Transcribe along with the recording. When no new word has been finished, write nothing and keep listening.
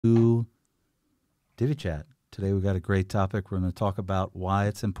DiviChat. Today we got a great topic. We're going to talk about why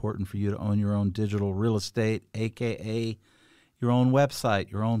it's important for you to own your own digital real estate, aka your own website,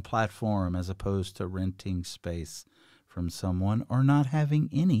 your own platform, as opposed to renting space from someone or not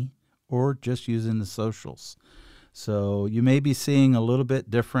having any, or just using the socials. So you may be seeing a little bit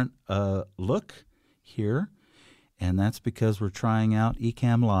different look here, and that's because we're trying out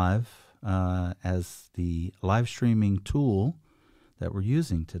Ecamm Live as the live streaming tool that we're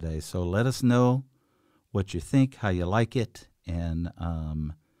using today. So let us know what you think, how you like it, and,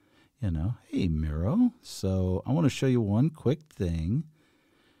 hey, Miro. So I want to show you one quick thing.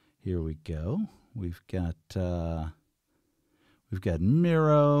 Here we go. We've got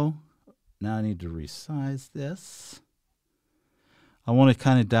Miro. Now I need to resize this. I want to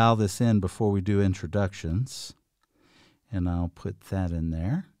kind of dial this in before we do introductions, and I'll put that in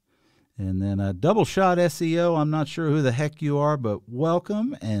there. And then a double shot SEO. I'm not sure who the heck you are, but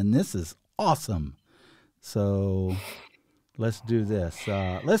welcome, and this is awesome. So let's do this.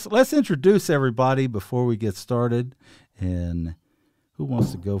 Let's introduce everybody before we get started. And who wants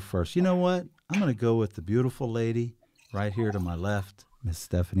to go first? You know what? I'm going to go with the beautiful lady right here to my left, Miss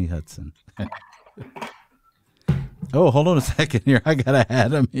Stephanie Hudson. Oh, hold on a second here. I got to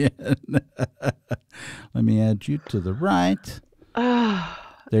add him in. Let me add you to the right.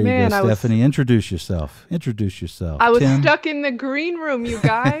 There you go, Stephanie. Introduce yourself. I was stuck in the green room, you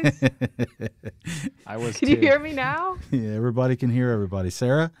guys. I was. Can you hear me now? Yeah, everybody can hear everybody.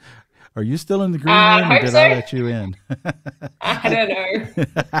 Sarah, are you still in the green room, or did I let you in? I don't know.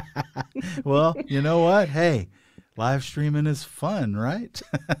 Well, you know what? Hey, live streaming is fun, right?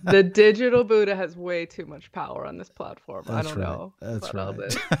 The digital Buddha has way too much power on this platform. That's I don't know. That's right.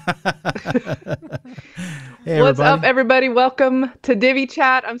 Hey, what's up, everybody? Welcome to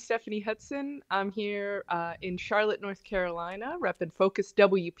DiviChat. I'm Stephanie Hudson. I'm here in Charlotte, North Carolina, repping Focus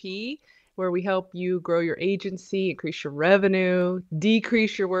WP, where we help you grow your agency, increase your revenue,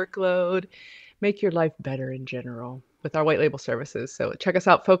 decrease your workload, make your life better in general with our white label services. So check us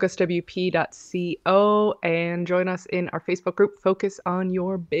out, focuswp.co, and join us in our Facebook group, Focus on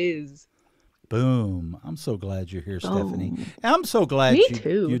Your Biz. Boom. I'm so glad you're here, Stephanie. And I'm so glad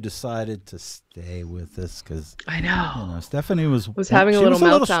you decided to stay with us, because I know. Stephanie was having a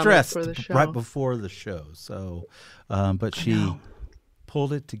little stressed before the show. right before the show. So, but she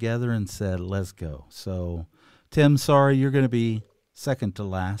pulled it together and said, let's go. So, Tim, sorry, you're going to be second to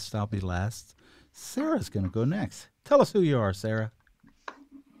last. I'll be last. Sarah's going to go next. Tell us who you are, Sarah.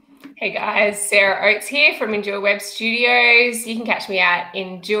 Hey guys, Sarah Oates here from Endure Web Studios. You can catch me at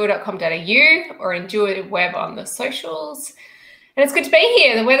endure.com.au or Endure Web on the socials. And it's good to be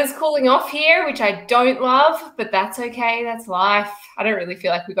here. The weather's cooling off here, which I don't love, but that's okay. That's life. I don't really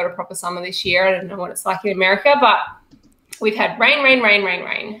feel like we got a proper summer this year. I don't know what it's like in America, but we've had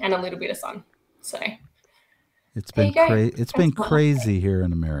rain, and a little bit of sun. So it's been crazy here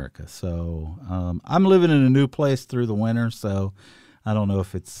in America. So I'm living in a new place through the winter, so I don't know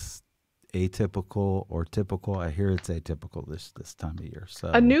if it's atypical or typical. I hear it's atypical this time of year.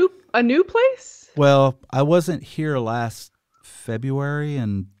 So a new place? Well, I wasn't here last February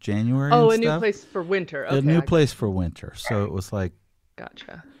and January. Oh, and new place for winter. Okay, a new place for winter. So it was like,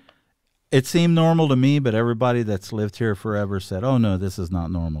 gotcha. It seemed normal to me, but everybody that's lived here forever said, "Oh no, this is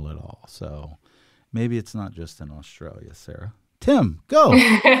not normal at all." So maybe it's not just in Australia, Sarah. Tim, go.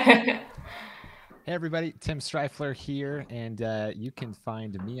 Hey everybody, Tim Streifler here, and you can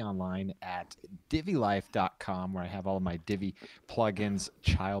find me online at divvylife.com, where I have all of my Divi plugins,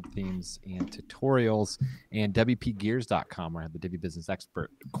 child themes, and tutorials, and wpgears.com, where I have the Divi Business Expert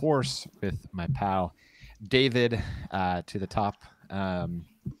course with my pal David to the top.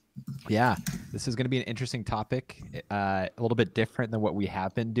 Yeah, this is going to be an interesting topic, a little bit different than what we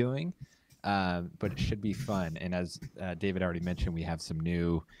have been doing, but it should be fun. And as David already mentioned, we have some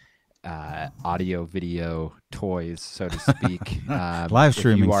new audio video toys, so to speak. Live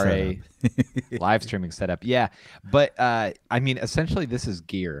streaming live streaming setup. Yeah, but I mean, essentially this is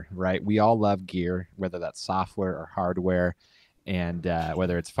gear, right? We all love gear, whether that's software or hardware, and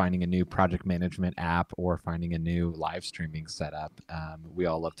whether it's finding a new project management app or finding a new live streaming setup. We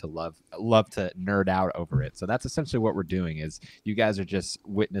all love to nerd out over it. So that's essentially what we're doing. Is you guys are just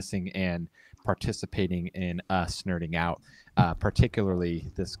witnessing and participating in us nerding out,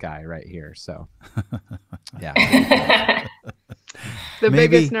 particularly this guy right here. So yeah.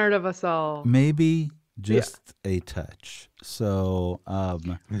 Biggest nerd of us all. Maybe just a touch. So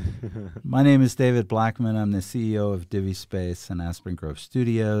my name is David Blackman. I'm the CEO of Divi Space and Aspen Grove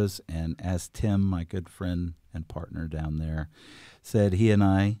Studios. And as Tim, my good friend and partner down there, said, he and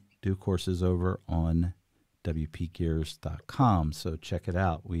I do courses over on wpgears.com. So check it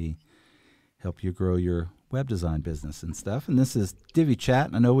out. We help you grow your web design business and stuff. And this is Divi Chat.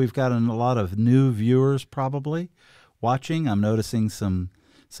 I know we've got a lot of new viewers probably watching. I'm noticing some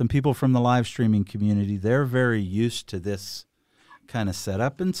people from the live streaming community. They're very used to this kind of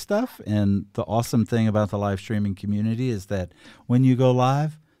setup and stuff. And the awesome thing about the live streaming community is that when you go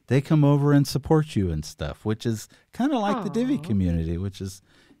live, they come over and support you and stuff, which is kind of like the Divi community, which is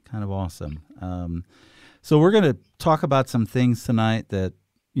kind of awesome. So we're going to talk about some things tonight that,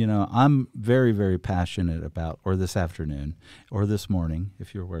 you know, I'm very, very passionate about, or this afternoon, or this morning,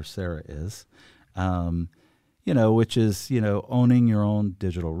 if you're where Sarah is, you know, which is, you know, owning your own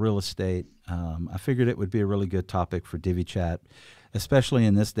digital real estate. I figured it would be a really good topic for Divi Chat, especially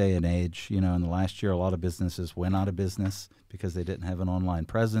in this day and age. You know, in the last year, a lot of businesses went out of business because they didn't have an online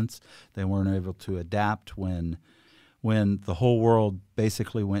presence. They weren't able to adapt when the whole world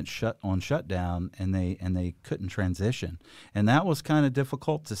basically went shutdown, and they couldn't transition. And that was kind of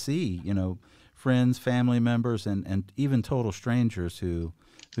difficult to see, you know, friends, family members, and even total strangers who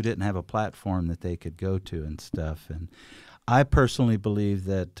didn't have a platform that they could go to and stuff. And I personally believe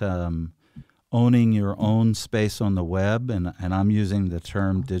that owning your own space on the web, and I'm using the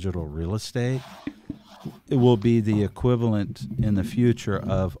term digital real estate, it will be the equivalent in the future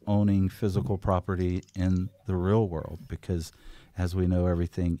of owning physical property in the real world, because as we know,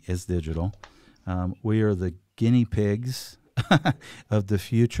 everything is digital. We are the guinea pigs of the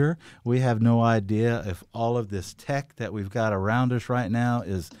future. We have no idea if all of this tech that we've got around us right now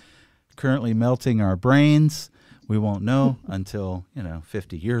is currently melting our brains. We won't know until, you know,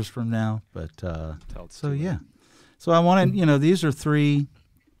 50 years from now. But so, yeah. So I wanted, you know, these are three.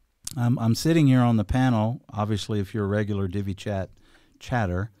 I'm sitting here on the panel. Obviously, if you're a regular Divi Chat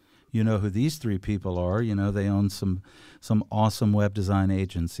chatter, you know who these three people are. You know, they own some awesome web design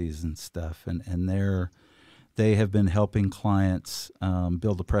agencies and stuff. And they have been helping clients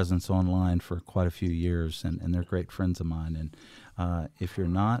build a presence online for quite a few years. And they're great friends of mine. And if you're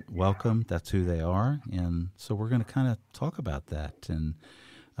not, welcome. That's who they are. And so we're going to kind of talk about that. And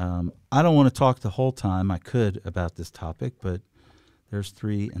I don't want to talk the whole time. I could about this topic, but there's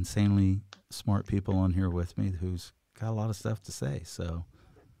three insanely smart people on here with me who's got a lot of stuff to say. So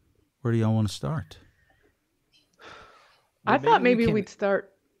where do y'all want to start? I thought maybe we'd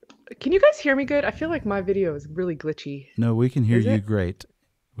start. Can you guys hear me good? I feel like my video is really glitchy. No, we can hear you great.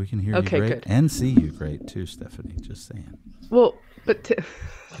 We can hear you great good. And see you great too, Stephanie. Just saying. Well, but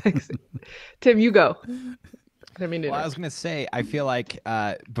thanks. Tim, you go. I mean, well, I was going to say, I feel like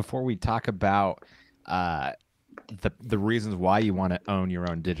before we talk about the reasons why you want to own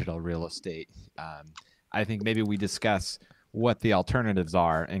your own digital real estate, I think maybe we discuss what the alternatives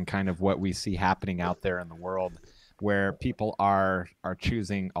are and kind of what we see happening out there in the world, where people are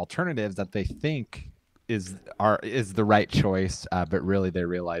choosing alternatives that they think is the right choice, but really they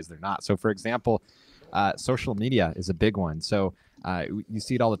realize they're not. So, for example, social media is a big one. So you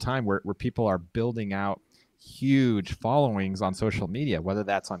see it all the time where people are building out huge followings on social media, whether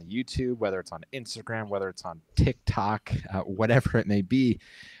that's on YouTube, whether it's on Instagram, whether it's on TikTok, whatever it may be.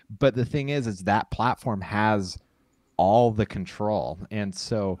 But the thing is that platform has all the control. And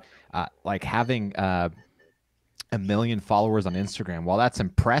so like having 1 million followers on Instagram, while that's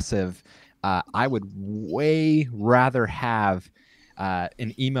impressive, I would way rather have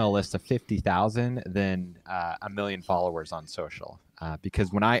an email list of 50,000 than 1 million followers on social.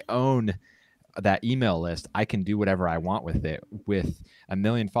 Because when I own that email list, I can do whatever I want with it. With 1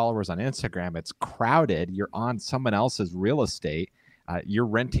 million followers on Instagram, it's crowded. You're on someone else's real estate. You're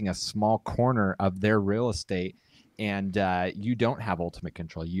renting a small corner of their real estate, and you don't have ultimate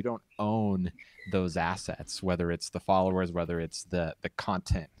control. You don't own those assets, whether it's the followers, whether it's the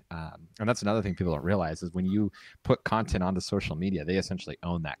content. And that's another thing people don't realize is when you put content onto social media, they essentially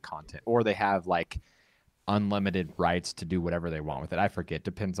own that content, or they have like unlimited rights to do whatever they want with it. I forget,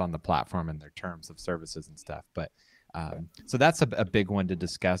 depends on the platform and their terms of services and stuff. But so that's a big one to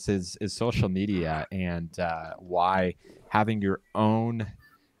discuss is social media and why having your own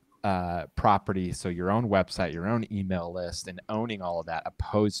property, so your own website, your own email list, and owning all of that,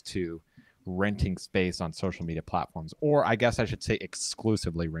 opposed to renting space on social media platforms, or I guess I should say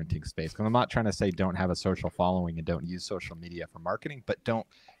exclusively renting space, because I'm not trying to say don't have a social following and don't use social media for marketing, but don't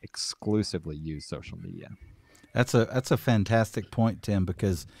exclusively use social media. That's a fantastic point, Tim,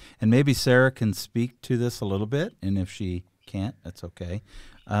 because, and maybe Sarah can speak to this a little bit, and if she can't, that's okay.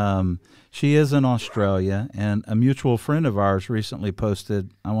 She is in Australia, and a mutual friend of ours recently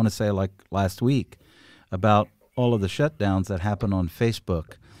posted, I want to say like last week, about all of the shutdowns that happened on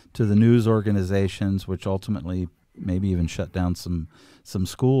Facebook to the news organizations, which ultimately maybe even shut down some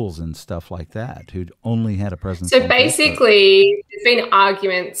schools and stuff like that who only had a presence. So on basically, there's been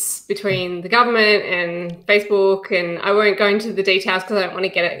arguments between the government and Facebook, and I won't go into the details because I don't want to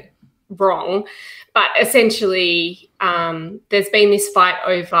get it wrong. But essentially, there's been this fight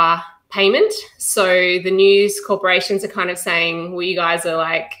over payment. So the news corporations are kind of saying, well, you guys are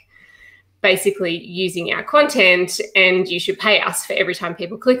like basically using our content and you should pay us for every time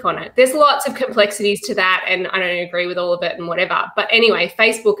people click on it. There's lots of complexities to that, and I don't agree with all of it and whatever. But anyway,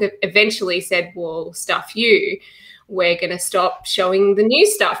 Facebook eventually said, well, stuff you. We're going to stop showing the new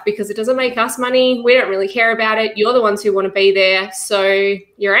stuff because it doesn't make us money. We don't really care about it. You're the ones who want to be there, so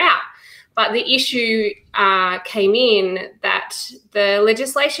you're out. But the issue came in that the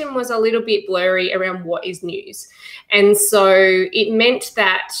legislation was a little bit blurry around what is news. And so it meant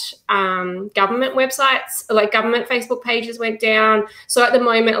that government websites, like government Facebook pages went down. So at the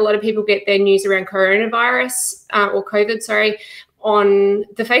moment, a lot of people get their news around coronavirus or COVID, on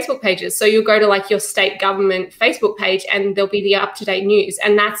the Facebook pages. So you'll go to like your state government Facebook page and there'll be the up-to-date news.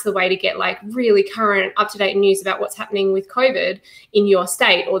 And that's the way to get like really current up-to-date news about what's happening with COVID in your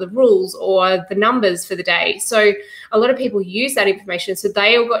state, or the rules or the numbers for the day. So a lot of people use that information. So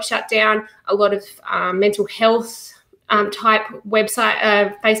they all got shut down. A lot of mental health type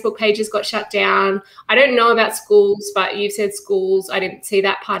website, Facebook pages got shut down. I don't know about schools, but you've said schools. I didn't see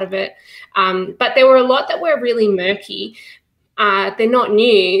that part of it. But there were a lot that were really murky. They're not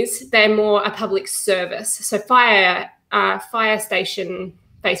news, they're more a public service. So fire station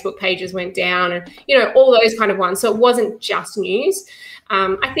Facebook pages went down, and, you know, all those kind of ones. So it wasn't just news.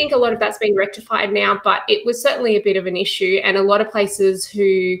 I think a lot of that's been rectified now, but it was certainly a bit of an issue. And a lot of places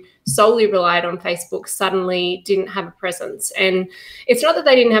who solely relied on Facebook suddenly didn't have a presence. And it's not that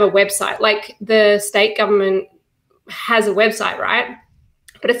they didn't have a website. Like the state government has a website, right?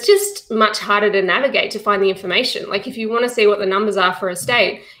 But it's just much harder to navigate to find the information. Like if you want to see what the numbers are for a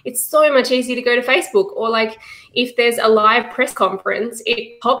state, it's so much easier to go to Facebook. Or like if there's a live press conference,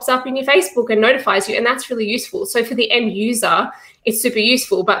 it pops up in your Facebook and notifies you, and that's really useful. So for the end user, it's super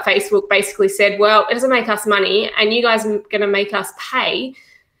useful. But Facebook basically said, well, it doesn't make us money and you guys are going to make us pay.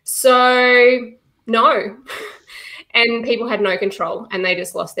 So no. And people had no control and they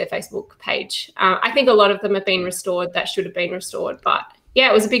just lost their Facebook page. I think a lot of them have been restored that should have been restored, but yeah,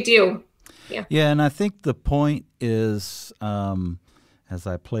 it was a big deal. Yeah, and I think the point is, as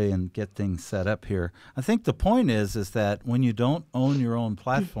I play and get things set up here, I think the point is that when you don't own your own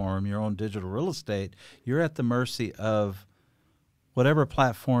platform, your own digital real estate, you're at the mercy of whatever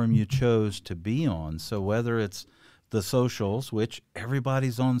platform you chose to be on. So whether it's the socials, which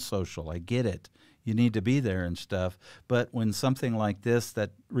everybody's on social, I get it. You need to be there and stuff. But when something like this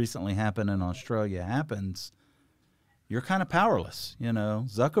that recently happened in Australia happens, you're kind of powerless. You know,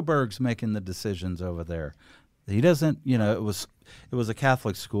 Zuckerberg's making the decisions over there. He doesn't, you know, it was a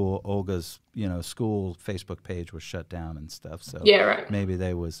Catholic school. Olga's, you know, school Facebook page was shut down and stuff. So yeah, right. Maybe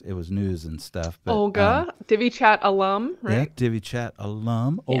it was news and stuff. But, Olga, DiviChat alum, right? Yeah, DiviChat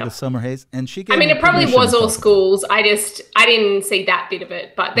alum, Olga Summerhays, and she. I mean, it probably was all schools. I didn't see that bit of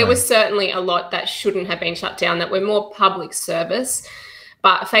it, but there was certainly a lot that shouldn't have been shut down that were more public service.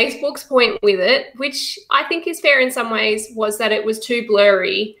 But Facebook's point with it, which I think is fair in some ways, was that it was too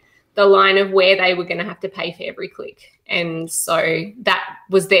blurry, the line of where they were going to have to pay for every click. And so that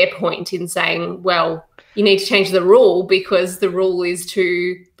was their point in saying, well, you need to change the rule because the rule is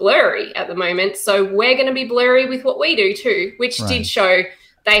too blurry at the moment. So we're going to be blurry with what we do too, which did show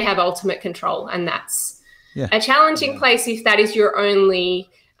they have ultimate control. And that's a challenging place if that is your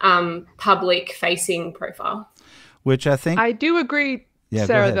only public-facing profile. Which I think... I do agree, Yeah,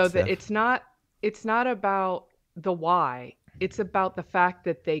 Sarah, ahead, though, Steph. that it's not about the why. It's about the fact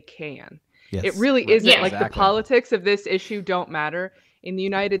that they can. Yes. It really isn't like exactly. the politics of this issue don't matter. In the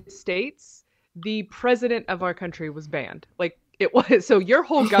United States, the president of our country was banned. Like it was. So your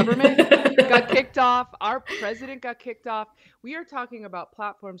whole government got kicked off. Our president got kicked off. We are talking about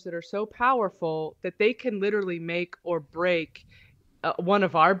platforms that are so powerful that they can literally make or break one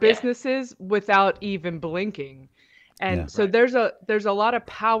of our businesses without even blinking. And so there's a lot of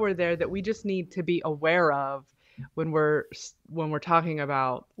power there that we just need to be aware of when we're talking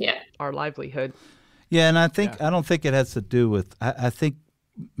about our livelihood. Yeah, and I think I don't think it has to do with. I think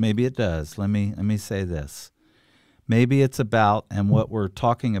maybe it does. Let me say this. Maybe it's about, and what we're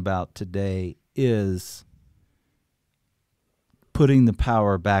talking about today is putting the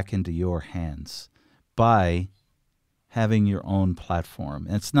power back into your hands by having your own platform.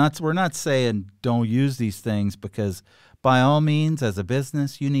 It's not. We're not saying don't use these things, because by all means, as a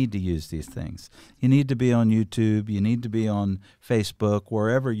business, you need to use these things. You need to be on YouTube. You need to be on Facebook,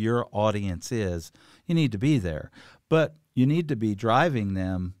 wherever your audience is. You need to be there. But you need to be driving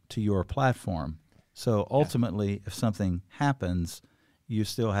them to your platform. So ultimately, if something happens, you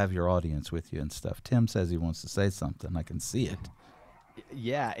still have your audience with you and stuff. Tim says he wants to say something. I can see it.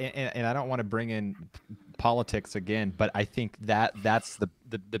 Yeah, and I don't want to bring in politics again, but I think that's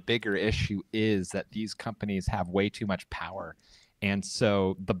the bigger issue is that these companies have way too much power. And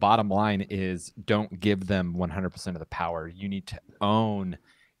so the bottom line is don't give them 100% of the power. You need to own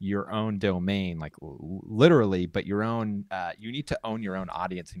your own domain, like literally, but your own, you need to own your own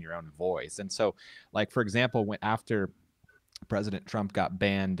audience and your own voice. And so, like, for example, when after President Trump got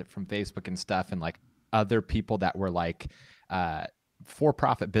banned from Facebook and stuff, and like other people that were like,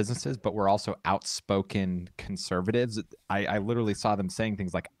 for-profit businesses, but were also outspoken conservatives. I literally saw them saying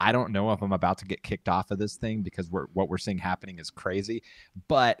things like, I don't know if I'm about to get kicked off of this thing because what we're seeing happening is crazy.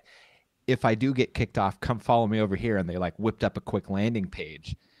 But if I do get kicked off, come follow me over here. And they like whipped up a quick landing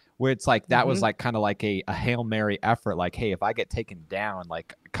page where it's like, that was like kind of like a Hail Mary effort. Like, hey, if I get taken down,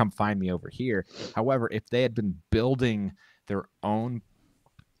 like come find me over here. However, if they had been building their own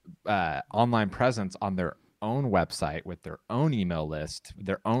online presence on their own website with their own email list,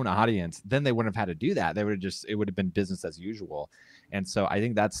 their own audience, then they wouldn't have had to do that. They would have just, it would have been business as usual. And so I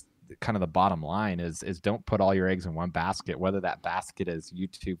think that's kind of the bottom line is don't put all your eggs in one basket, whether that basket is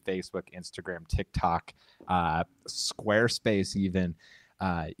YouTube, Facebook, Instagram, TikTok, Squarespace even.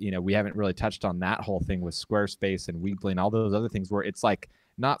 We haven't really touched on that whole thing with Squarespace and Weebly and all those other things where it's like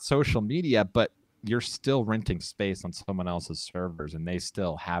not social media, but you're still renting space on someone else's servers and they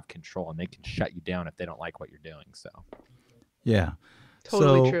still have control and they can shut you down if they don't like what you're doing. So, yeah,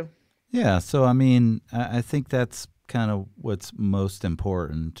 Totally true. Yeah. So, I mean, I think that's kind of what's most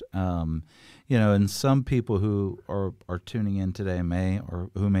important. And some people who are tuning in today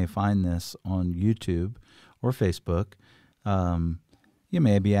who may find this on YouTube or Facebook, you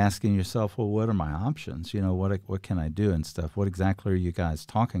may be asking yourself, well, what are my options? What can I do and stuff? What exactly are you guys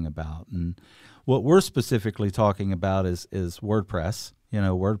talking about? And what we're specifically talking about is WordPress.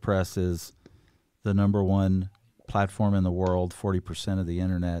 WordPress is the number one platform in the world. 40% of the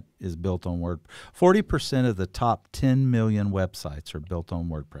internet is built on WordPress. 40% of the top 10 million websites are built on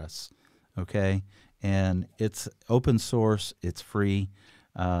WordPress. Okay, and it's open source. It's free.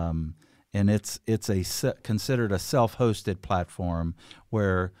 And it's considered a self-hosted platform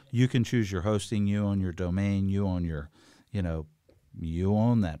where you can choose your hosting, you own your domain, you own your, you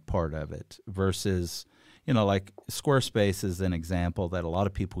own that part of it versus, like Squarespace is an example that a lot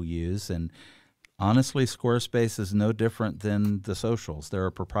of people use. And honestly, Squarespace is no different than the socials. They're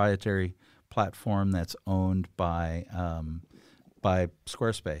a proprietary platform that's owned by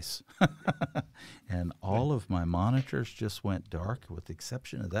Squarespace. And all of my monitors just went dark with the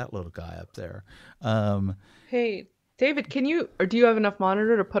exception of that little guy up there. Hey, David, do you have enough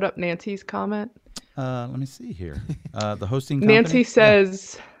monitor to put up Nancy's comment? Let me see here. The hosting company? Nancy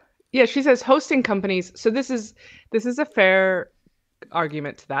says, yeah, she says hosting companies. So this is a fair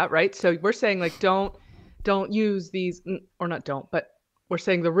argument to that, right? So we're saying like don't use these, or not don't, but we're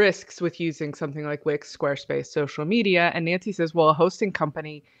saying the risks with using something like Wix, Squarespace, social media. And Nancy says, well, a hosting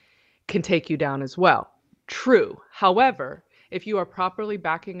company can take you down as well. True. However, if you are properly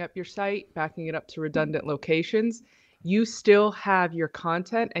backing up your site, backing it up to redundant locations, you still have your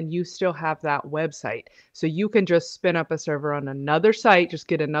content and you still have that website. So you can just spin up a server on another site, just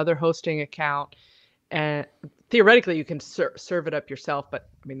get another hosting account, and theoretically you can serve it up yourself. But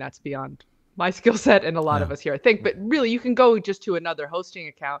I mean, that's beyond my skill set and a lot of us here, I think. But really, you can go just to another hosting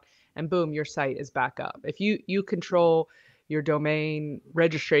account and boom, your site is back up. If you control your domain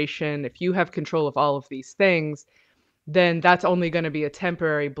registration, if you have control of all of these things, then that's only going to be a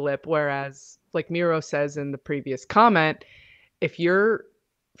temporary blip. Whereas, like Miro says in the previous comment, if your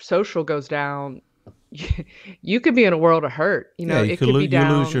social goes down, you could be in a world of hurt. It could be down.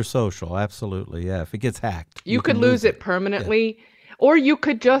 You lose your social, absolutely. Yeah, if it gets hacked, you could lose it permanently, or you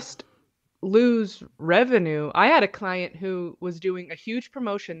could just lose revenue. I had a client who was doing a huge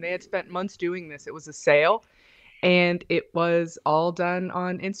promotion. They had spent months doing this. It was a sale, and it was all done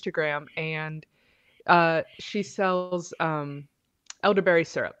on Instagram. And she sells elderberry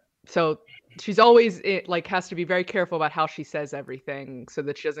syrup. So she's always has to be very careful about how she says everything so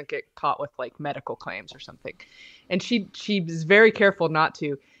that she doesn't get caught with like medical claims or something. And she was very careful not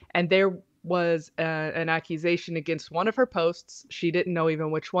to. And there was an accusation against one of her posts. She didn't know even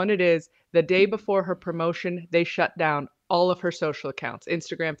which one it is. The day before her promotion, they shut down all of her social accounts,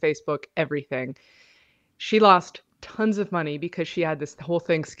 Instagram, Facebook, everything. She lost tons of money because she had this whole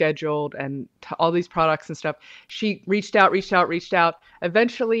thing scheduled and all these products and stuff. She reached out.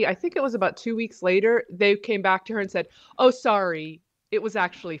 Eventually, I think it was about 2 weeks later, they came back to her and said, "Oh, sorry, it was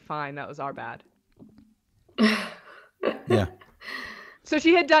actually fine. That was our bad." Yeah. So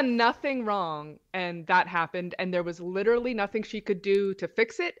she had done nothing wrong, and that happened, and there was literally nothing she could do to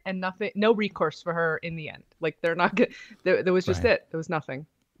fix it, and no recourse for her in the end. Like, they're not good. There was just it. There was nothing.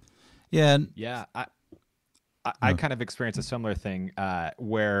 Yeah. Yeah. I kind of experienced a similar thing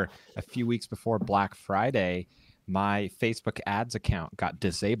where a few weeks before Black Friday, my Facebook ads account got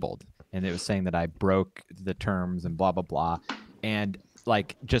disabled, and it was saying that I broke the terms and blah, blah, blah. And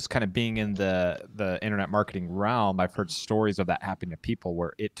like, just kind of being in the internet marketing realm, I've heard stories of that happening to people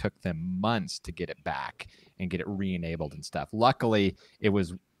where it took them months to get it back and get it re-enabled and stuff. Luckily, it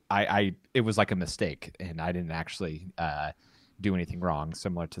was it was like a mistake, and I didn't actually do anything wrong,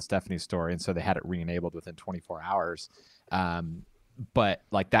 similar to Stephanie's story, and so they had it re-enabled within 24 hours. But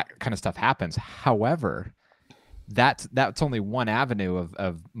like, that kind of stuff happens. However, that's only one avenue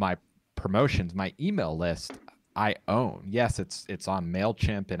of my promotions. My email list I own. Yes, it's on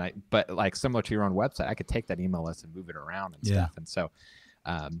MailChimp, but like, similar to your own website, I could take that email list and move it around and stuff. And so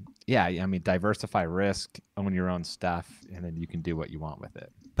I mean, diversify risk, own your own stuff, and then you can do what you want with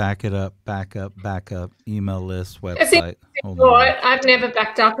it. Back it up, back up, email list, website. I've never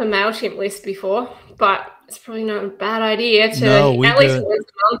backed up a MailChimp list before, but it's probably not a bad idea to at least once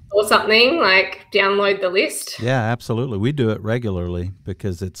a month or something, like, download the list. Yeah, absolutely. We do it regularly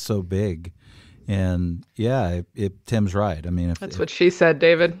because it's so big. And yeah, Tim's right. I mean, that's what she said,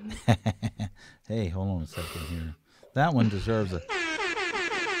 David. Hey, hold on a second here. That one deserves a...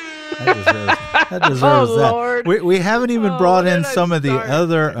 That deserves that. Lord. We haven't even brought in some of the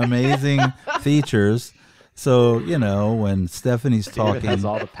other amazing features. So, you know, when Stephanie's talking, has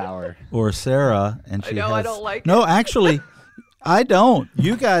all the power, or Sarah, and she I don't like no, it. actually, I don't.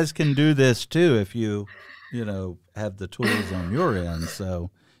 You guys can do this too if you have the tools on your end. So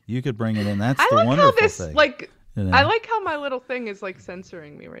you could bring it in. That's the wonderful thing. Like, I like how my little thing is like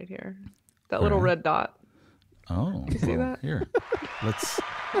censoring me right here. That little red dot. Oh, you see that? Here, let's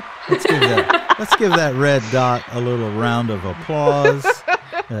give that red dot a little round of applause.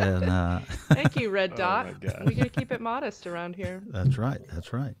 And thank you, red dot. We gotta keep it modest around here. That's right.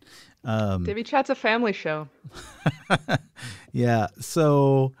 Divvy Chat's a family show. Yeah.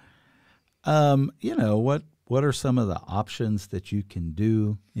 So, what are some of the options that you can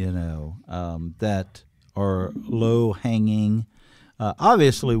do? That are low hanging.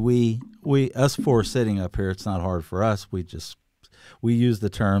 Obviously, us four sitting up here, it's not hard for us. We use the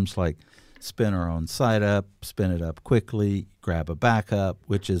terms like spin our own site up, spin it up quickly, grab a backup,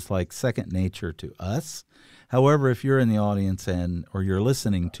 which is like second nature to us. However, if you're in the audience or you're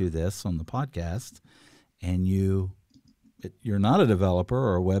listening to this on the podcast and you're not a developer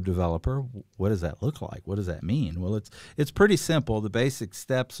or a web developer, what does that look like? What does that mean? Well, it's pretty simple. The basic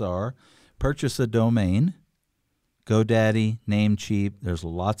steps are purchase a domain. GoDaddy, Namecheap. There's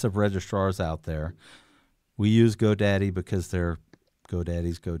lots of registrars out there. We use GoDaddy because they're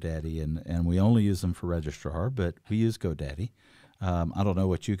GoDaddy's GoDaddy, and we only use them for registrar, but we use GoDaddy. I don't know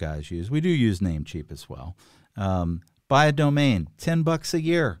what you guys use. We do use Namecheap as well. Buy a domain, $10 a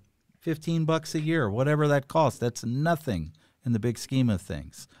year, $15 a year, whatever that costs. That's nothing in the big scheme of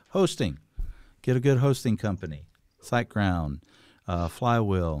things. Hosting, get a good hosting company, SiteGround,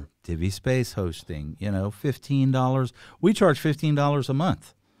 Flywheel, DiviSpace hosting, $15. We charge $15 a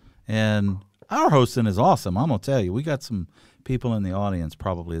month. And our hosting is awesome. I'm going to tell you, we got some people in the audience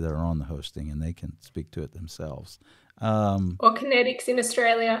probably that are on the hosting, and they can speak to it themselves. Or Kinetics in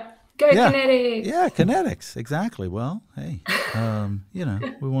Australia. Kinetics. Yeah, Kinetics. Exactly. Well, hey,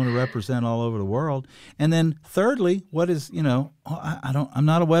 we want to represent all over the world. And then thirdly, I'm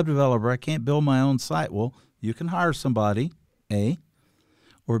not a web developer. I can't build my own site. Well, you can hire somebody, A,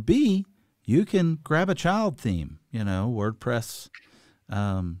 or B, you can grab a child theme, WordPress.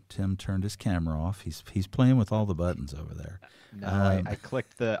 Tim turned his camera off. He's playing with all the buttons over there. No, I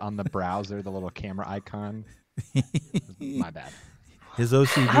clicked on the browser, the little camera icon. My bad. His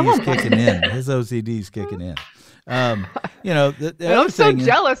OCD is kicking in. I'm so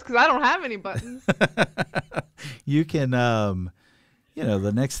jealous because I don't have any buttons. You can,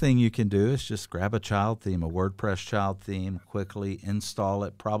 the next thing you can do is just grab a child theme, a WordPress child theme, quickly install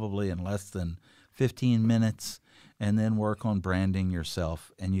it, probably in less than 15 minutes, and then work on branding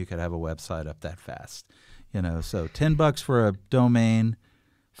yourself, and you could have a website up that fast. So $10 for a domain,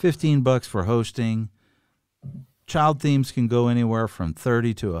 $15 for hosting. Child themes can go anywhere from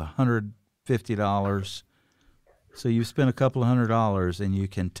 $30 to $150. So you spend a couple of $100, and you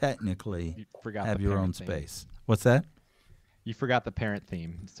can technically have your own space. What's that? You forgot the parent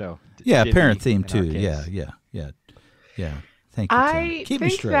theme. So yeah, Divi parent theme in our too. case. Yeah. Thank you, Tim. I Keep me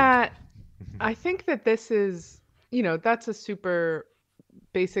think straight. I think that this is, that's a super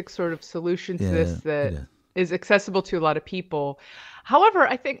basic sort of solution to this it that is. is accessible to a lot of people. However,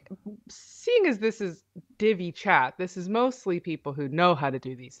 I think seeing as this is Divi chat, this is mostly people who know how to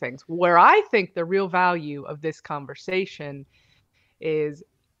do these things. Where I think the real value of this conversation is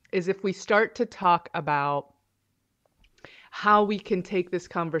if we start to talk about how we can take this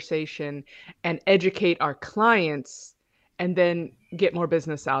conversation and educate our clients and then get more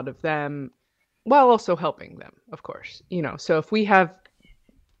business out of them while also helping them, of course. So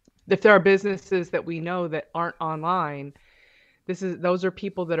if there are businesses that we know that aren't online, those are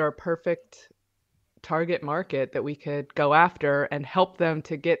people that are a perfect target market that we could go after and help them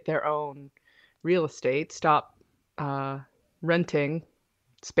to get their own real estate, stop renting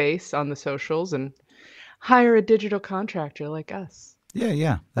space on the socials, and hire a digital contractor like us.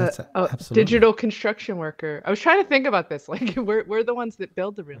 Yeah. That's a absolutely. digital construction worker. I was trying to think about this. Like we're the ones that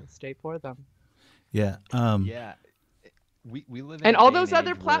build the real estate for them. Yeah. Yeah. We live in And a all day those and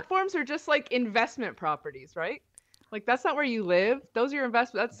other age where- platforms are just like investment properties, right? Like that's not where you live. Those are your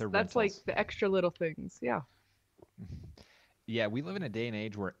investments. They're That's like rentals. the extra little things. Yeah. Yeah, we live in a day and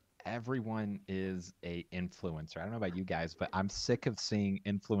age where everyone is a influencer. I don't know about you guys, but I'm sick of seeing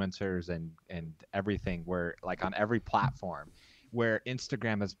influencers and everything where like on every platform where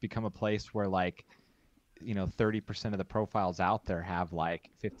Instagram has become a place where like 30% of the profiles out there have like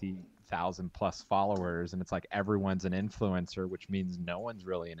 50,000 plus followers, and it's like everyone's an influencer, which means no one's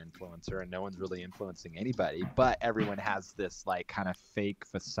really an influencer and no one's really influencing anybody, but everyone has this like kind of fake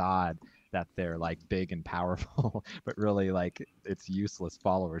facade that they're like big and powerful, but really like it's useless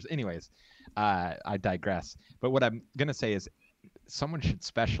followers. Anyways, I digress. But what I'm gonna say is someone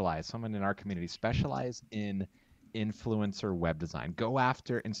in our community specialize in influencer web design. Go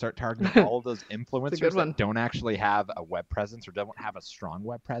after and start targeting all of those influencers that don't actually have a web presence or don't have a strong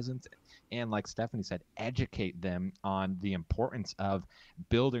web presence. And like Stephanie said, educate them on the importance of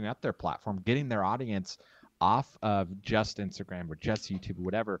building up their platform, getting their audience off of just Instagram or just YouTube or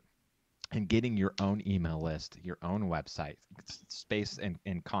whatever, and getting your own email list, your own website, space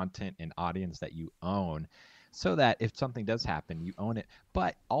and content and audience that you own, so that if something does happen, you own it.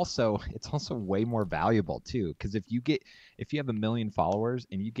 But also, it's also way more valuable too, because if you have 1 million followers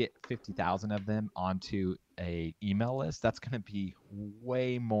and you get 50,000 of them onto a email list, that's going to be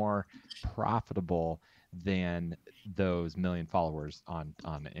way more profitable than those 1 million followers on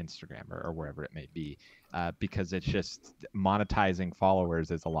Instagram or wherever it may be, because it's just monetizing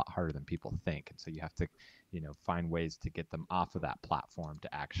followers is a lot harder than people think, and so you have to find ways to get them off of that platform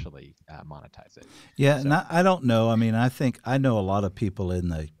to actually monetize it. Yeah, so. And I don't know. I mean, I know a lot of people in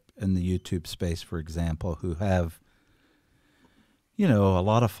the YouTube space, for example, who have a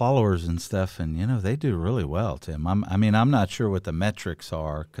lot of followers and stuff, and they do really well, Tim. I'm not sure what the metrics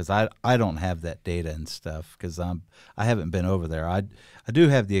are because I don't have that data and stuff because I haven't been over there. I do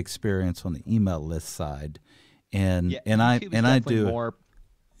have the experience on the email list side, and I do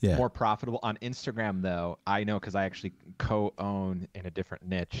more profitable on Instagram though. I know because I actually co-own in a different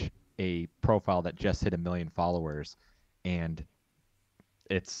niche a profile that just hit 1 million followers, and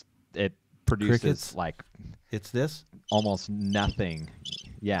it produces crickets? Like it's this almost nothing.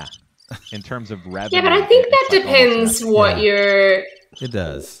 Yeah, in terms of revenue. Yeah, but I think that depends what you're. It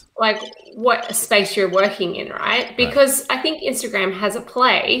does. Like what space you're working in, right? Because I think Instagram has a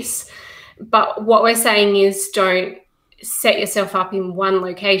place, but what we're saying is don't set yourself up in one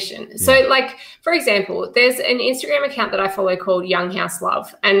location. Yeah. So like, for example, there's an Instagram account that I follow called Young House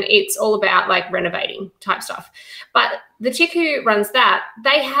Love, and it's all about like renovating type stuff. But the chick who runs that,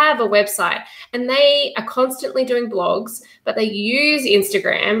 they have a website and they are constantly doing blogs, but they use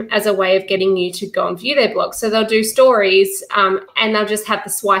Instagram as a way of getting you to go and view their blog. So they'll do stories and they'll just have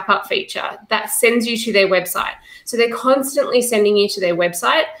the swipe up feature that sends you to their website. So they're constantly sending you to their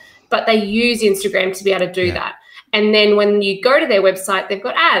website, but they use Instagram to be able to do that. And then when you go to their website, they've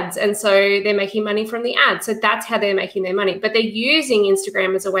got ads. And so they're making money from the ads. So that's how they're making their money. But they're using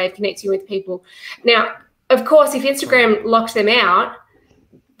Instagram as a way of connecting with people. Now, of course, if Instagram locked them out,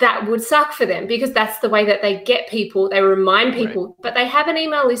 that would suck for them because that's the way that they get people. They remind people. Right. But they have an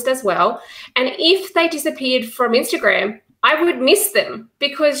email list as well. And if they disappeared from Instagram, I would miss them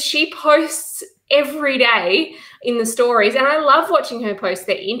because she posts every day in the stories, and I love watching her posts.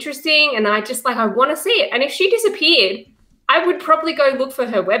 They're interesting, and I want to see it. And if she disappeared, I would probably go look for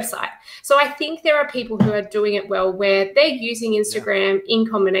her website. So I think there are people who are doing it well where they're using Instagram in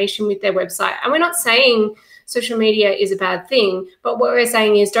combination with their website. And we're not saying social media is a bad thing, but what we're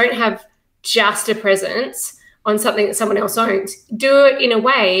saying is don't have just a presence on something that someone else owns, do it in a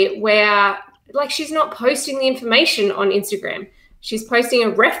way where, like, she's not posting the information on Instagram. She's posting a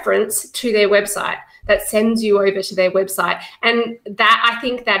reference to their website that sends you over to their website. And that, I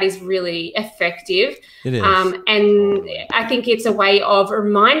think that is really effective. It is. And I think it's a way of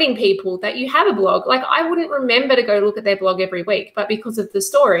reminding people that you have a blog. Like, I wouldn't remember to go look at their blog every week, but because of the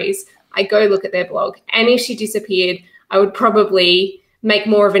stories, I go look at their blog. And if she disappeared, I would probably make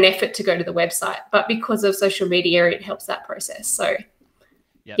more of an effort to go to the website. But because of social media, it helps that process. So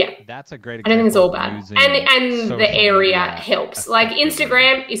yeah, that's a great example. I don't think it's all bad. And And the area helps. Like,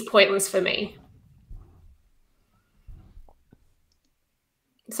 Instagram is pointless for me.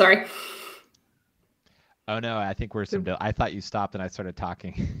 Sorry. Oh no, I think we're I thought you stopped and I started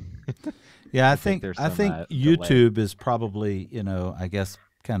talking. Yeah, I think there's YouTube is probably, you know, I guess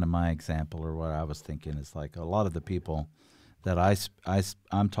kind of my example, or what I was thinking is, like, a lot of the people that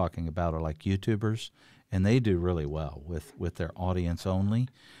I'm talking about are like YouTubers, and they do really well with their audience only.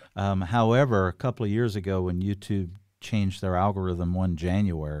 However, a couple of years ago when YouTube changed their algorithm one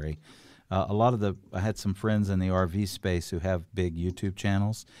January, I had some friends in the RV space who have big YouTube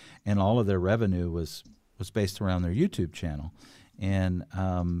channels, and all of their revenue was based around their YouTube channel. And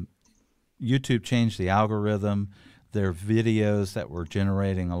YouTube changed the algorithm. Their videos that were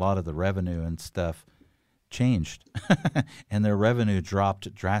generating a lot of the revenue and stuff changed, and their revenue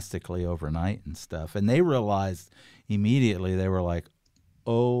dropped drastically overnight and stuff. And they realized immediately, they were like,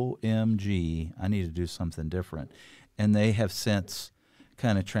 OMG, I need to do something different. And they have since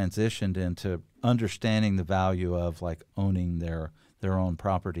kind of transitioned into understanding the value of, like, owning their own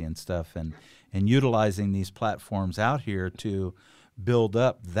property and stuff, and utilizing these platforms out here to build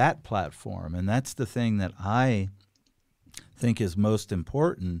up that platform. And that's the thing that I think is most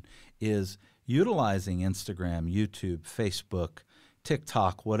important, is utilizing Instagram, YouTube, Facebook,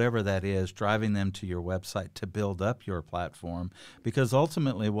 TikTok, whatever that is, driving them to your website to build up your platform. Because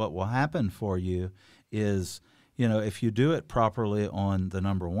ultimately what will happen for you is, you know, if you do it properly on the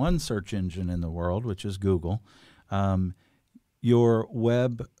 #1 search engine in the world, which is Google, your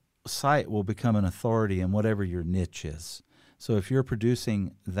website will become an authority in whatever your niche is. So if you're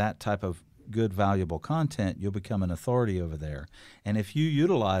producing that type of good, valuable content, you'll become an authority over there. And if you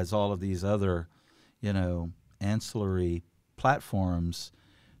utilize all of these other, you know, ancillary platforms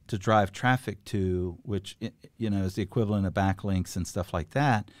to drive traffic to, which, you know, is the equivalent of backlinks and stuff like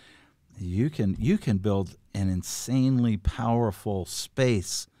that, you can build an insanely powerful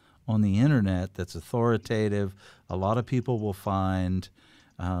space on the internet that's authoritative. A lot of people will find,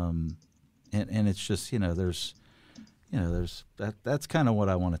 and it's just, that's kind of what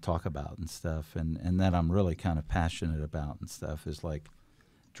I want to talk about and stuff, and that I'm really kind of passionate about and stuff, is like,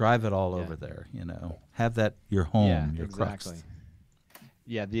 drive it all over there, have that your home, your exactly. crux.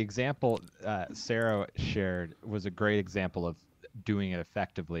 Yeah, the example Sarah shared was a great example of doing it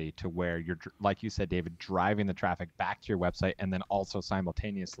effectively, to where you're, like you said, David, driving the traffic back to your website, and then also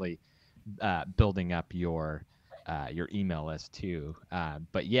simultaneously building up your email list too.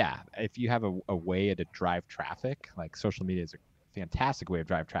 But yeah, if you have a way to drive traffic, like, social media is a fantastic way to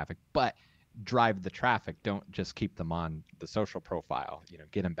drive traffic, but drive the traffic. Don't just keep them on the social profile,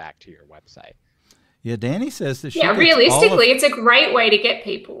 get them back to your website. Yeah, Danny says that realistically, it's a great way to get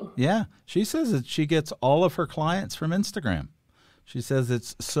people. Yeah, she says that she gets all of her clients from Instagram. She says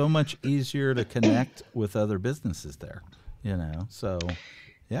it's so much easier to connect with other businesses there, so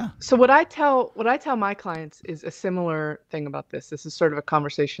yeah. So what I tell my clients is a similar thing about this. This is sort of a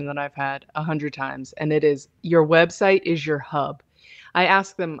conversation that I've had 100 times, and it is, your website is your hub. I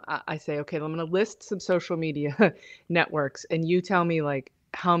ask them, I say, okay, I'm going to list some social media networks, and you tell me, like,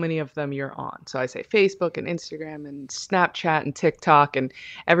 how many of them you're on. So I say Facebook and Instagram and Snapchat and TikTok, and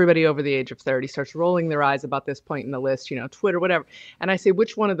everybody over the age of 30 starts rolling their eyes about this point in the list, Twitter, whatever. And I say,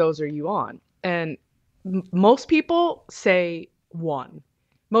 which one of those are you on? And most people say one.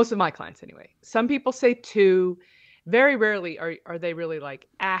 Most of my clients anyway. Some people say two. Very rarely are they really, like,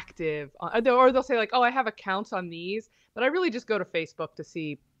 active, or they'll say, like, oh, I have accounts on these, but I really just go to Facebook to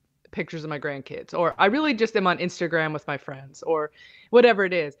see pictures of my grandkids, or I really just am on Instagram with my friends, or whatever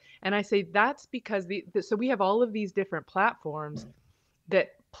it is. And I say that's because so we have all of these different platforms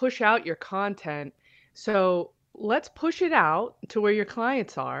that push out your content. So let's push it out to where your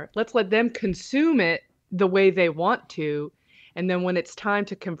clients are. Let's let them consume it the way they want to. And then when it's time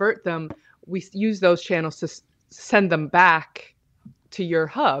to convert them, we use those channels to send them back to your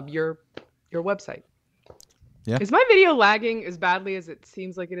hub, your website. Yeah. Is my video lagging as badly as it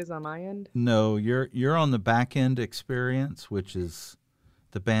seems like it is on my end? No, you're on the back end experience, which is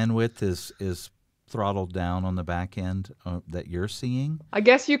the bandwidth is throttled down on the back end that you're seeing? I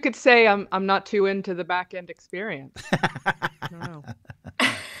guess you could say I'm not too into the back end experience. I don't know.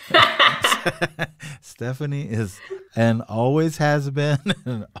 Stephanie is, and always has been,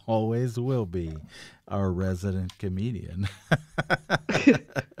 and always will be, our resident comedian.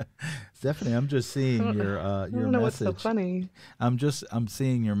 Stephanie, I'm just seeing your I your don't know what's message. so funny. I'm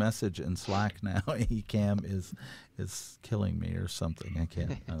seeing your message in Slack now. Ecamm is killing me or something. I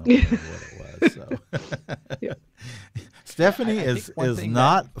don't remember what it was. So. Yeah. Stephanie I is think one thing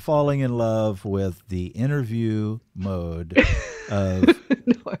not falling in love with the interview mode of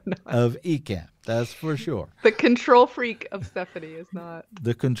No, I'm not. of Ecamm. That's for sure. The control freak of Stephanie is not.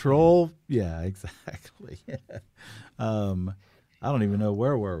 The control, yeah, exactly. I don't even know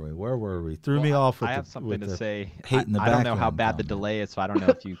where were we? Threw me off with I the, have something with to the say. hate in the I don't know how background bad the comment. delay is, so I don't know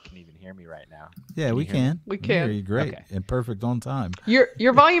if you can even hear me right now. Yeah, Can we you hear me? can. We We hear can. you great Okay. and perfect on time.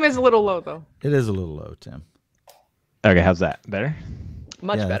 Your volume is a little low though. It is a little low, Tim. Okay, how's that? Better?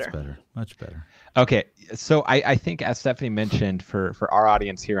 Much yeah, better. That's better. Much better. Okay, so I think as Stephanie mentioned, for our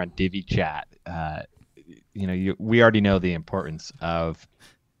audience here on Divi Chat, we already know the importance of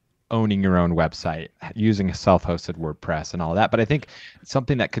owning your own website, using a self-hosted WordPress and all that. But I think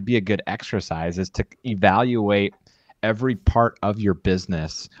something that could be a good exercise is to evaluate every part of your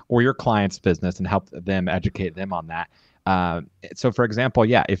business or your client's business and help them educate them on that. So for example,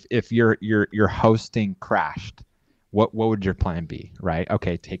 yeah, if your hosting crashed, what would your plan be, right?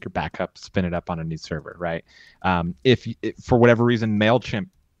 Okay, take your backup, spin it up on a new server, right? If for whatever reason MailChimp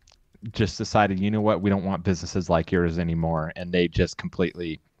just decided, you know what, we don't want businesses like yours anymore, and they just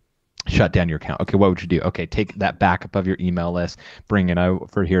completely shut down your account. Okay, what would you do? Okay, take that backup of your email list, bring it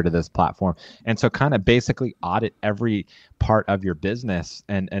over here to this platform. And so kind of basically audit every part of your business.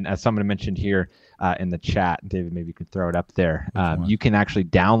 And as someone mentioned here in the chat, David, maybe you could throw it up there. You can actually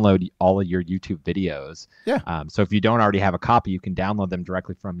download all of your YouTube videos. Yeah. So if you don't already have a copy, you can download them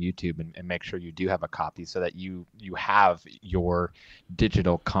directly from YouTube and make sure you do have a copy so that you have your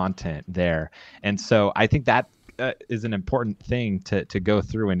digital content there. And so I think that is an important thing to go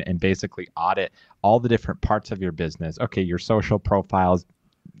through and basically audit all the different parts of your business. Okay, your social profiles,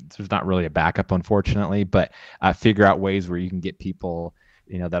 there's not really a backup, unfortunately, but figure out ways where you can get people,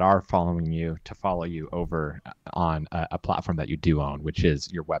 that are following you to follow you over on a platform that you do own, which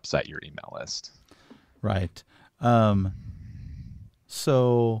is your website, your email list. Right.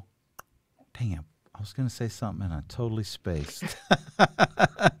 So, damn, I was going to say something and I totally spaced.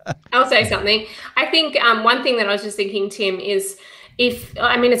 I'll say something. I think one thing that I was just thinking, Tim, is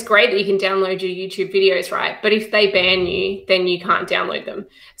it's great that you can download your YouTube videos, right? But if they ban you, then you can't download them.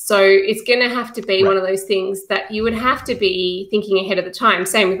 So it's going to have to be one of those things that you would have to be thinking ahead of the time.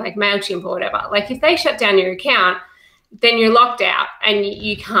 Same with like MailChimp or whatever. Like if they shut down your account, then you're locked out and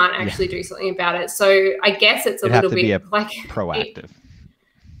you can't actually do something about it. So I guess it's a little bit like proactive.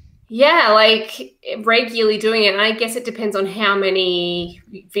 Like regularly doing it. And I guess it depends on how many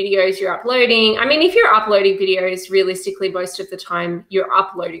videos you're uploading. I mean, if you're uploading videos, realistically, most of the time you're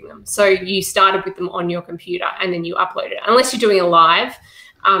uploading them. So you started with them on your computer and then you upload it, unless you're doing a live.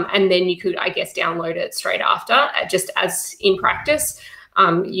 And then you could, I guess, download it straight after, just as in practice.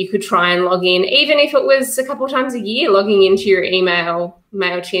 You could try and log in, even if it was a couple of times a year, logging into your email,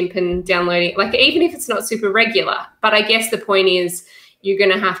 MailChimp and downloading, like even if it's not super regular. But I guess the point is, you're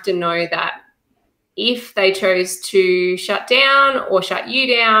going to have to know that if they chose to shut down or shut you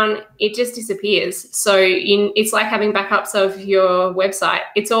down, it just disappears. So it's like having backups of your website.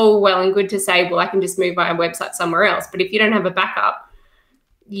 It's all well and good to say, well, I can just move my website somewhere else. But if you don't have a backup,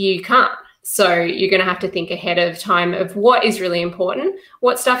 you can't. So you're going to have to think ahead of time of what is really important,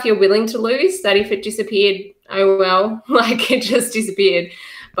 what stuff you're willing to lose, that if it disappeared, oh, well, like it just disappeared.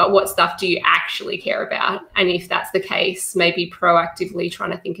 But what stuff do you actually care about? And if that's the case, maybe proactively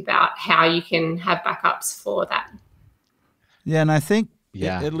trying to think about how you can have backups for that. Yeah, and I think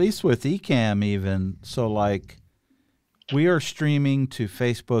at least with Ecamm even, so like we are streaming to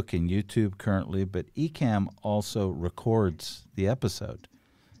Facebook and YouTube currently, but Ecamm also records the episode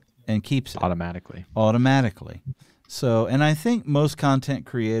and keeps it automatically. So, and I think most content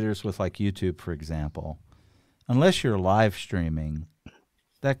creators with like YouTube, for example, unless you're live streaming,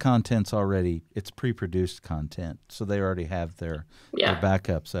 that content's already, it's pre-produced content, so they already have their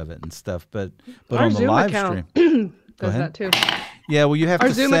backups of it and stuff. But our on the Zoom live account stream, does that too. Yeah, well, you have our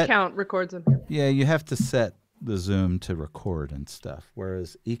to Zoom set, account records them. Yeah, you have to set the Zoom to record and stuff,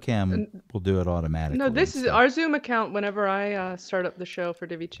 whereas Ecamm will do it automatically. No, this is our Zoom account. Whenever I start up the show for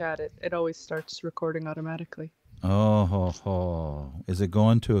Divi Chat, it always starts recording automatically. Is it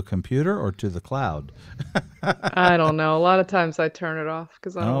going to a computer or to the cloud? I don't know. A lot of times I turn it off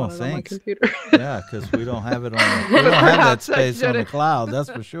because I don't want it on my computer. Yeah, because we don't have it on. We don't have that space on the cloud. That's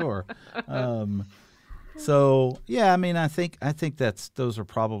for sure. So yeah, I mean, I think those are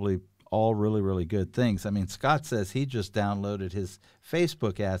probably all really, really good things. I mean, Scott says he just downloaded his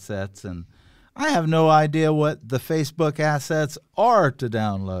Facebook assets, and I have no idea what the Facebook assets are to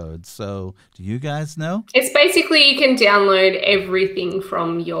download. So do you guys know? It's basically you can download everything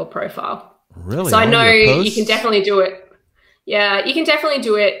from your profile. Really? So I know you can definitely do it. Yeah, you can definitely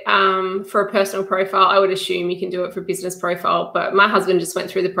do it for a personal profile. I would assume you can do it for business profile, but my husband just went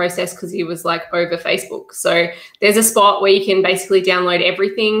through the process because he was like over Facebook. So there's a spot where you can basically download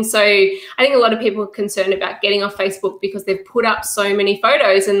everything. So I think a lot of people are concerned about getting off Facebook because they've put up so many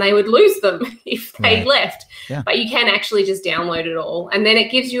photos and they would lose them if they left. Yeah. But you can actually just download it all. And then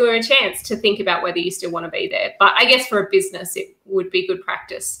it gives you a chance to think about whether you still want to be there. But I guess for a business, it would be good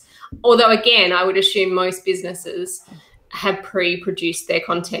practice. Although, again, I would assume most businesses have pre-produced their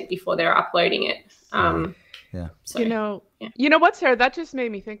content before they're uploading it. So, you know what, Sarah, that just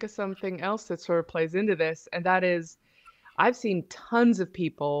made me think of something else that sort of plays into this. And that is, I've seen tons of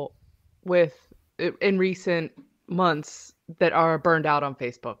people in recent months that are burned out on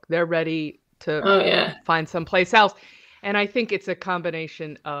Facebook. They're ready to find someplace else. And I think it's a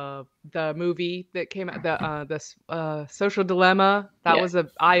combination of the movie that came out, the Social Dilemma. That was an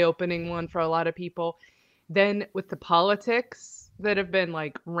eye-opening one for a lot of people. Then with the politics that have been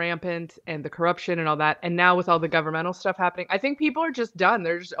like rampant and the corruption and all that, and now with all the governmental stuff happening, I think people are just done.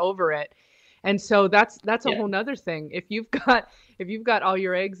 They're just over it. And so that's a whole nother thing. If you've got all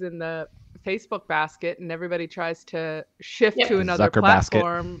your eggs in the Facebook basket and everybody tries to shift to another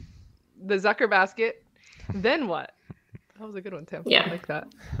platform, the Zucker basket, then what? That was a good one, Tim. I like that.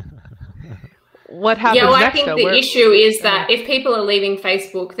 What happens next, I think the issue is that if people are leaving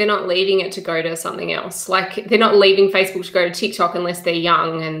Facebook, they're not leaving it to go to something else. Like they're not leaving Facebook to go to TikTok unless they're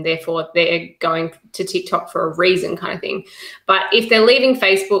young and therefore they're going to TikTok for a reason kind of thing. But if they're leaving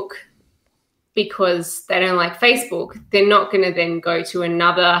Facebook because they don't like Facebook, they're not going to then go to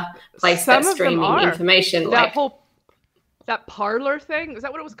another place that's streaming information. That Parler thing, is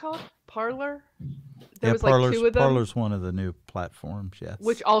that what it was called? Parler? There was like two of them. Parler's one of the new platforms, yes.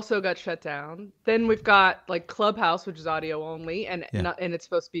 Which also got shut down. Then we've got like Clubhouse, which is audio only, and it's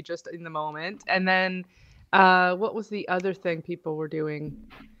supposed to be just in the moment. And then what was the other thing people were doing?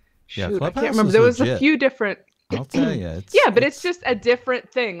 Shoot, I can't remember. There was a few different. I'll tell you. It's just a different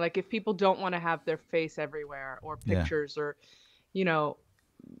thing. Like if people don't want to have their face everywhere or pictures or,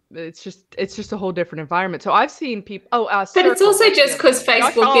 it's just a whole different environment. So I've seen people. But it's also just because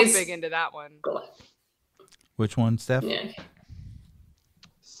Facebook is big into that one. Which one, Steph?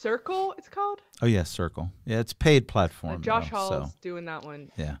 Circle, it's called? Oh, yeah, Circle. Yeah, it's paid platform. Josh Hall's doing that one.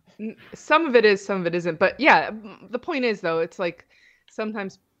 Yeah. Some of it is, some of it isn't. But yeah, the point is, though, it's like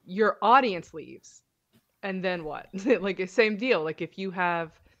sometimes your audience leaves. And then what? Like, the same deal. Like, if you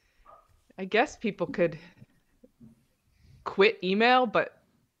have, I guess people could quit email, but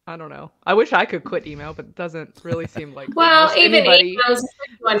I don't know. I wish I could quit email, but it doesn't really seem like even email's a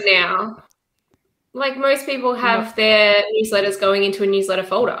good one now. Like most people have their newsletters going into a newsletter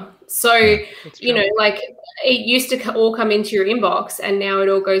folder. So, like it used to all come into your inbox and now it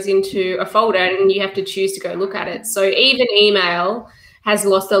all goes into a folder and you have to choose to go look at it. So even email has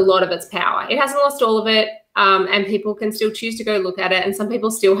lost a lot of its power. It hasn't lost all of it, and people can still choose to go look at it. And some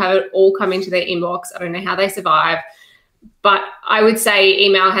people still have it all come into their inbox. I don't know how they survive. But I would say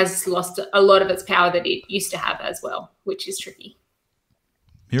email has lost a lot of its power that it used to have as well, which is tricky.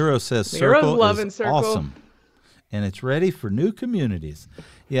 Miro says Circle is awesome, and it's ready for new communities.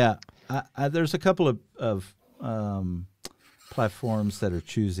 Yeah, there's a couple of platforms that are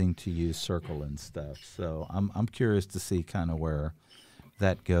choosing to use Circle and stuff. So I'm curious to see kind of where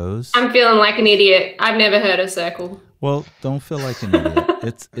that goes. I'm feeling like an idiot. I've never heard of Circle. Well, don't feel like an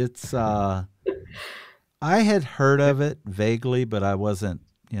idiot. It's I had heard of it vaguely, but I wasn't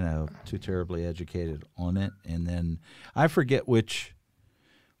too terribly educated on it. And then I forget which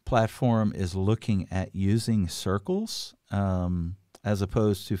platform is looking at using circles as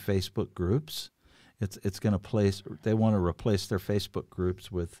opposed to Facebook groups. It's going to they want to replace their Facebook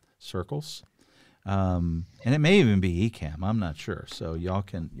groups with circles, and it may even be Ecamm. I'm not sure, so y'all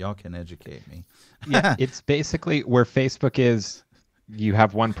can educate me. Yeah, it's basically where Facebook is. You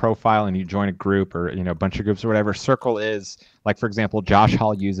have one profile and you join a group or a bunch of groups or whatever. Circle is like, for example, Josh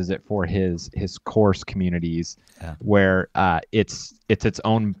Hall uses it for his course communities, where it's its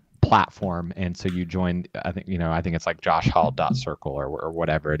own platform, and so you join. I think it's like joshhall.circle or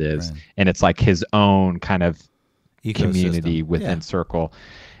whatever it is, right. And it's like his own kind of community within Circle.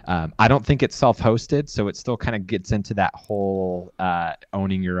 I don't think it's self-hosted, so it still kind of gets into that whole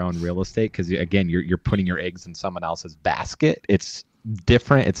owning your own real estate, because again, you're putting your eggs in someone else's basket. It's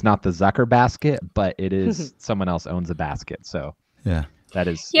different. It's not the Zucker basket, but it is someone else owns a basket. So that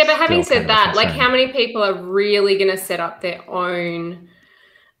is. Yeah, but having said that, like, how many people are really going to set up their own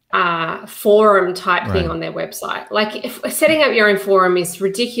forum type thing on their website? Like, if setting up your own forum is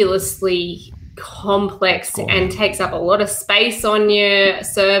ridiculously complex and takes up a lot of space on your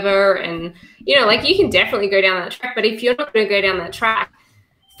server, and like, you can definitely go down that track, but if you're not going to go down that track,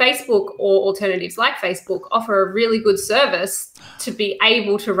 Facebook or alternatives like Facebook offer a really good service to be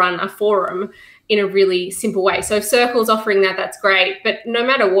able to run a forum in a really simple way. So if Circle's offering that, that's great. But no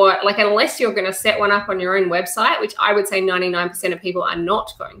matter what, like, unless you're going to set one up on your own website, which I would say 99% of people are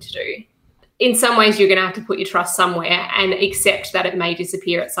not going to do, in some ways you're going to have to put your trust somewhere and accept that it may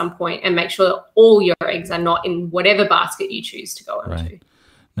disappear at some point, and make sure that all your eggs are not in whatever basket you choose to go into. Right.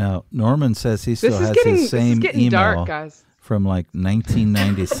 Now, Norman says he still has his same email dark, guys. From like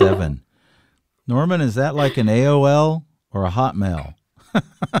 1997. Norman, is that like an AOL or a Hotmail?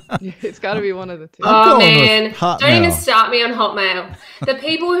 It's got to be one of the two. Oh, man. Don't even start me on Hotmail. The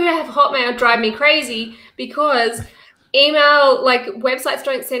people who have Hotmail drive me crazy, because email, like, websites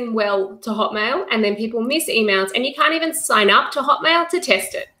don't send well to Hotmail, and then people miss emails, and you can't even sign up to Hotmail to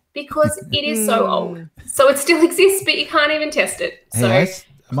test it because it is so old. So it still exists, but you can't even test it. So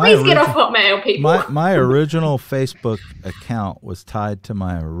please get off Hotmail, people. My original Facebook account was tied to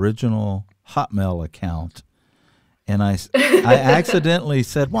my original Hotmail account. And I accidentally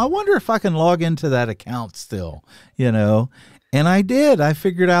said, well, I wonder if I can log into that account still, And I did. I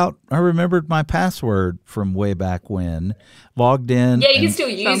remembered my password from way back when, logged in. Yeah, you can still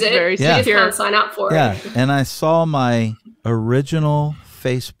use it. You just can't sign up for it. Yeah, and I saw my original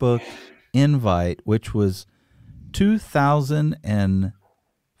Facebook invite, which was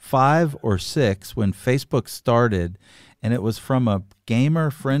 2005 or 6 when Facebook started, and it was from a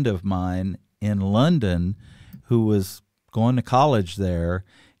gamer friend of mine in London who was going to college there,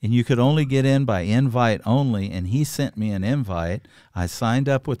 and you could only get in by invite only, and he sent me an invite. I signed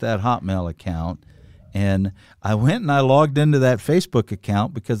up with that Hotmail account, and I went and I logged into that Facebook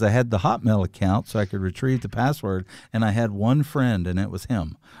account because I had the Hotmail account so I could retrieve the password, and I had one friend, and it was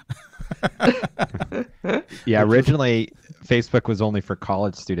him. Yeah, originally Facebook was only for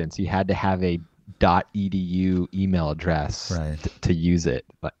college students. You had to have a .edu email address to use it,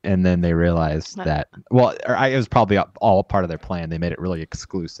 and then they realized that it was probably all part of their plan. They made it really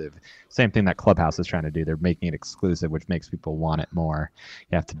exclusive. Same thing that Clubhouse is trying to do. They're making it exclusive, which makes people want it more.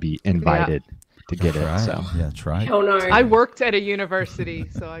 You have to be invited to get it. So yeah, that's right. Hell no. I worked at a university,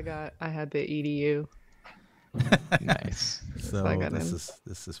 so I had the EDU. Nice. So I got this in.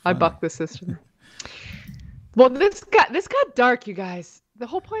 is funny. I bucked the system. Well, this got dark, you guys. The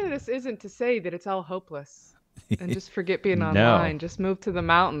whole point of this isn't to say that it's all hopeless and just forget being online. Just move to the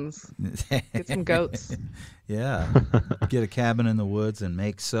mountains, get some goats. Yeah, get a cabin in the woods and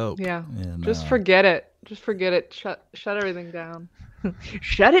make soap. Yeah, and, just forget it. Just forget it. Shut everything down.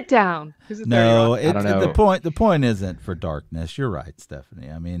 Shut it down. No, the point isn't for darkness. You're right, Stephanie.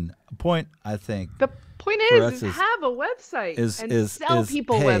 I mean, I think the point is have a website and sell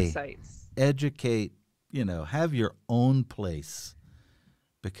people websites. Educate. Have your own place,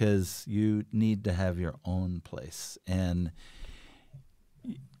 because you need to have your own place. And,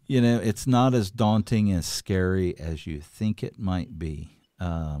 it's not as daunting, as scary as you think it might be.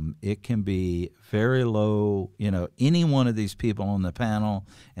 It can be very low. Any one of these people on the panel,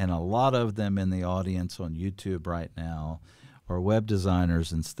 and a lot of them in the audience on YouTube right now, are web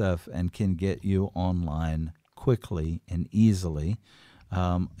designers and stuff, and can get you online quickly and easily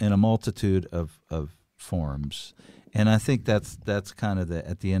in a multitude of forms. And I think that's kind of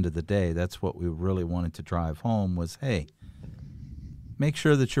at the end of the day, that's what we really wanted to drive home was, hey, make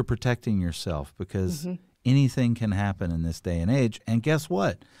sure that you're protecting yourself, because anything can happen in this day and age. And guess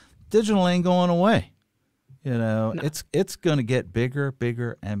what? Digital ain't going away. No. It's going to get bigger,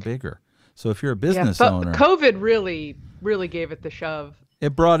 and bigger. So if you're a business owner, COVID really gave it the shove.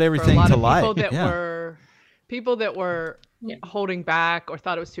 It brought everything to light. People that were holding back or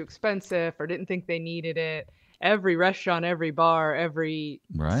thought it was too expensive or didn't think they needed it. Every restaurant, every bar, every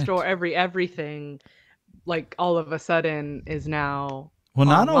store, everything, like, all of a sudden is now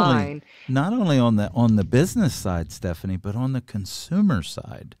online. Not only on the business side, Stephanie, but on the consumer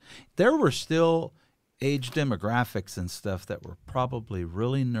side. There were still age demographics and stuff that were probably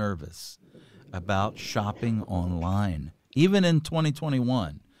really nervous about shopping online, even in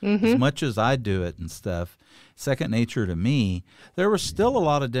 2021. As much as I do it and stuff, second nature to me, there were still a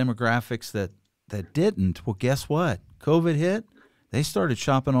lot of demographics that that didn't. Well, guess what? COVID hit. They started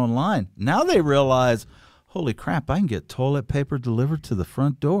shopping online. Now they realize, holy crap, I can get toilet paper delivered to the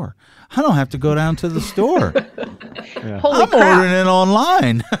front door. I don't have to go down to the store. Holy I'm crap. ordering it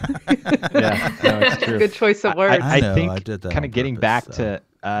online. Yeah, no, it's true. Good choice of words. I know, think I did that kind on of getting purpose, back so, to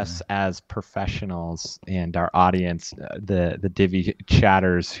us as professionals and our audience, the Divi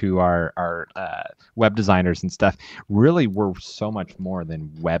chatters who are web designers and stuff, really we're so much more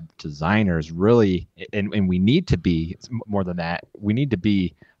than web designers, really, and we need to be more than that. We need to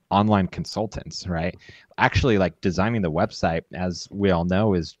be online consultants, right? Actually, like designing the website, as we all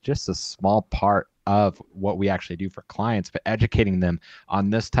know, is just a small part of what we actually do for clients, but educating them on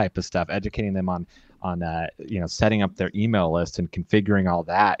this type of stuff, educating them on setting up their email list and configuring all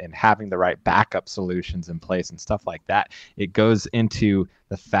that and having the right backup solutions in place and stuff like that. It goes into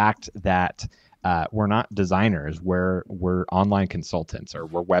the fact that we're not designers, we're online consultants, or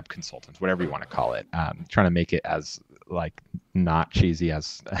we're web consultants, whatever you want to call it. Trying to make it as like not cheesy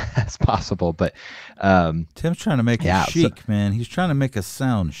as possible, but Tim's trying to make it chic, man. He's trying to make us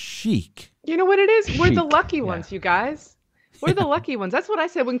sound chic. You know what it is? We're the Chic, lucky ones, you guys. We're the lucky ones. That's what I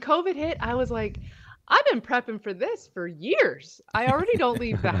said. When COVID hit, I was like, I've been prepping for this for years. I already don't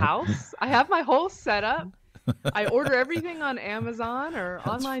leave the house. I have my whole setup. I order everything on Amazon or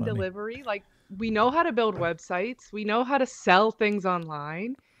online delivery. Like, we know how to build websites. We know how to sell things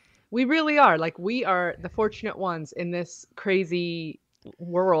online. We really are. Like, we are the fortunate ones in this crazy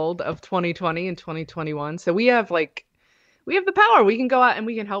world of 2020 and 2021. So we have the power. We can go out and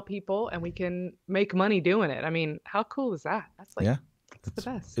we can help people and we can make money doing it. I mean, how cool is that? That's like, it's the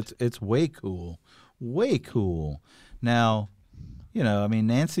best. It's way cool. Way cool. Now, I mean,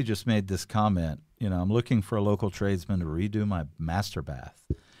 Nancy just made this comment, I'm looking for a local tradesman to redo my master bath.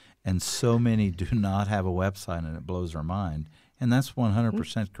 And so many do not have a website, and it blows our mind. And that's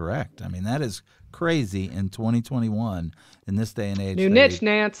 100% correct. I mean, that is crazy in 2021, in this day and age. New niche,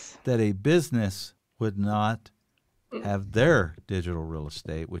 Nance. That a business would not have their digital real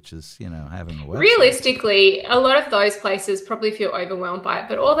estate, which is, having a website. Realistically, a lot of those places probably feel overwhelmed by it,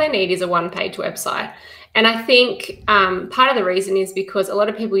 but all they need is a one-page website. And I think part of the reason is because a lot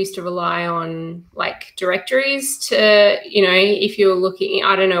of people used to rely on like directories to, if you're looking,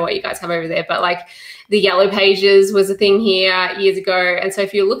 I don't know what you guys have over there, but like the Yellow Pages was a thing here years ago. And so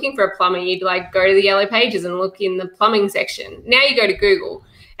if you're looking for a plumber, you'd like go to the Yellow Pages and look in the plumbing section. Now you go to Google.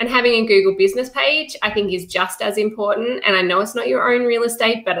 And having a Google business page, I think, is just as important. And I know it's not your own real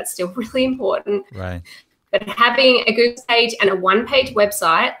estate, but it's still really important. Right. But having a Google page and a one-page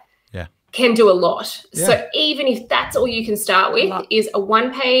website can do a lot. Yeah. So even if that's all you can start with is a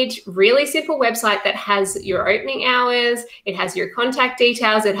one-page, really simple website that has your opening hours, it has your contact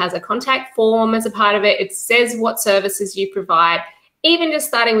details, it has a contact form as a part of it, it says what services you provide, even just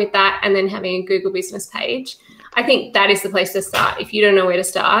starting with that and then having a Google business page, I think that is the place to start. If you don't know where to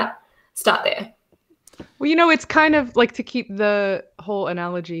start there. Well, it's kind of like, to keep the whole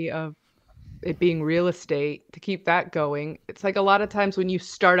analogy of it being real estate, to keep that going. It's like a lot of times when you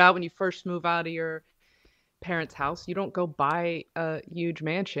start out, when you first move out of your parents' house, you don't go buy a huge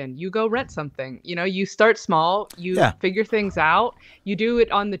mansion. You go rent something. You start small, you figure things out, you do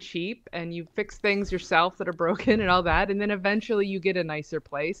it on the cheap, and you fix things yourself that are broken and all that. And then eventually you get a nicer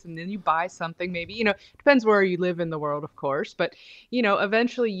place, and then you buy something, maybe, depends where you live in the world, of course. But,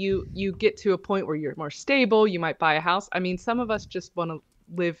 eventually you get to a point where you're more stable. You might buy a house. I mean, some of us just want to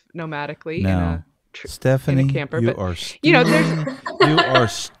live nomadically Stephanie, in a camper. You are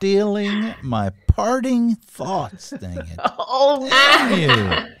stealing my parting thoughts, dang it.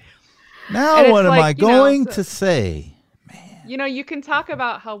 Now what am I going to say? Man. You can talk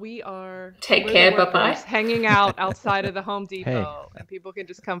about how we are take care, bye-bye, hanging out outside of the Home Depot, and people can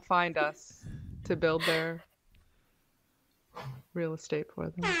just come find us to build their real estate for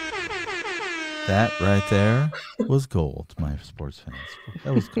them. That right there was gold, my sports fans.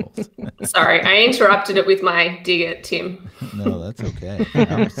 That was gold. Sorry, I interrupted it with my dig at Tim. No, that's okay.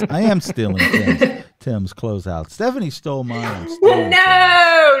 I am stealing Tim's closeout. Stephanie stole mine.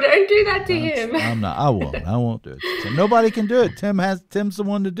 No, don't do that to him. I'm not. I won't do it. So nobody can do it. Tim's the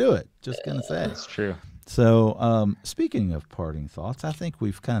one to do it. Just gonna say. That's true. So, speaking of parting thoughts, I think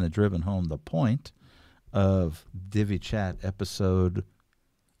we've kind of driven home the point of Divi Chat episode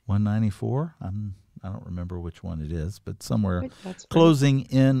 194. I don't remember which one it is, but somewhere closing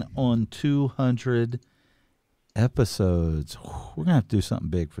in on 200 episodes. We're gonna have to do something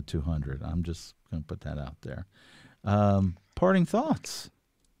big for 200. I'm just gonna put that out there. Parting thoughts.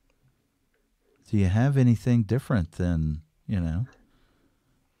 Do you have anything different than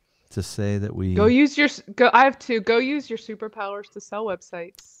to say that we go use your superpowers to sell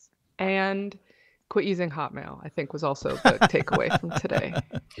websites and quit using Hotmail, I think, was also the takeaway from today.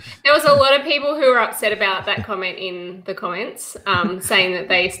 There was a lot of people who were upset about that comment in the comments, saying that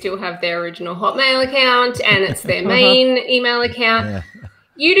they still have their original Hotmail account and it's their main email account. Yeah.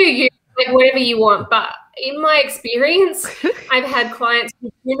 You do you, like whatever you want. But in my experience, I've had clients who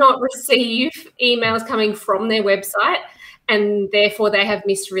do not receive emails coming from their website, and therefore they have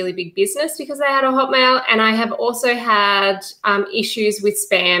missed really big business because they had a Hotmail. And I have also had issues with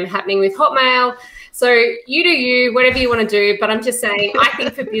spam happening with Hotmail. So you do you, whatever you want to do. But I'm just saying, I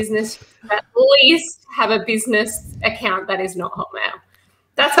think for business, at least have a business account that is not Hotmail.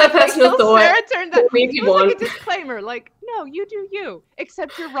 That's my personal thought. Sarah turned that. If you It was want. like a disclaimer, like, no, you do you,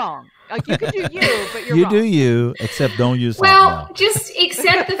 except you're wrong. Like, you could do you, but you're You wrong. do you, except don't use Well, Hotmail. just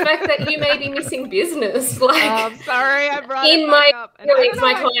accept the fact that you may be missing business. Like, I'm sorry, I brought in it my back up. And I don't experience,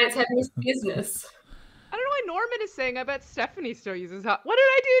 my know why- clients have missed business. I don't know why Norman is saying. I bet Stephanie still uses Hot. What did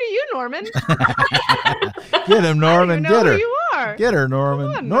I do to you, Norman? Get him, I Norman. don't even know Get her. who you are. Get her, Norman.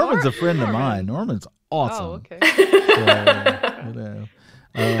 Come on, Norman's a Norm. friend of Norman. mine. Norman's awesome. Oh, okay. So, you know,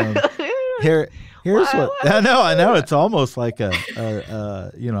 here's Why- what I know. It's almost like a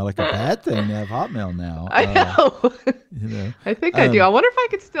like a bad thing to have Hotmail now. I know. You know, I think I do. I wonder if I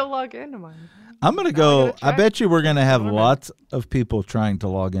could still log into mine. I'm gonna I go. gotta I check. bet you we're gonna have Norman. lots of people trying to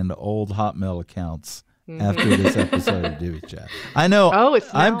log into old Hotmail accounts after this episode of Divi Chat. I know. Oh,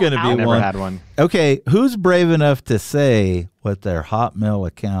 it's I'm now gonna out. be Never one. had one. Okay, who's brave enough to say what their Hotmail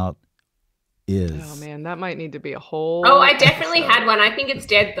account is? Oh man, that might need to be a whole. Oh, I definitely episode. had one. I think it's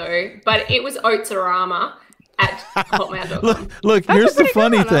dead though, but it was Oatsorama at hotmail.com. Look. That's Here's a the pretty good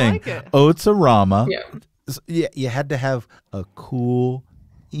funny one. I thing. like it. Oatsorama. Yeah. Yeah, you had to have a cool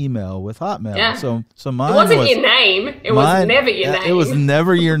email with Hotmail. Yeah. So mine It wasn't was your name. It was mine- never your name. It was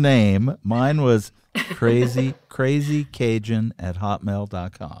never your name. Mine was crazy Cajun at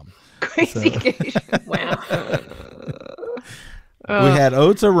hotmail.com. Crazy Cajun. Wow. We had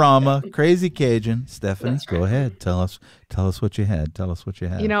Oatsorama, Crazy Cajun. Stephanie, go ahead. Tell us what you had. Tell us what you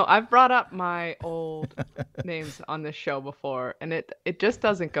had. You know, I've brought up my old names on this show before, and it just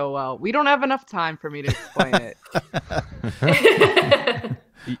doesn't go well. We don't have enough time for me to explain it.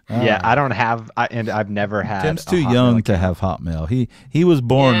 Yeah, I don't have, and I've never had. Tim's a too Hotmail young to account. have Hotmail. He was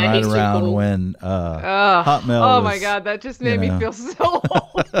born Yeah, right he's too around cool. when Ugh. Hotmail Oh was, my God, that just you made me know. feel so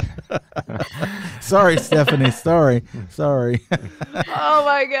old. Sorry, Stephanie. Sorry. Oh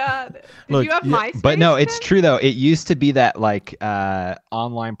my God. Did Look, you have yeah, MySpace? But no, it's then? true though. It used to be that like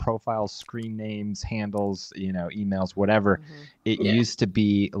online profiles, screen names, handles, emails, whatever. Mm-hmm. It Yeah. used to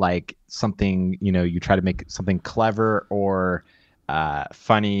be like something, you try to make something clever or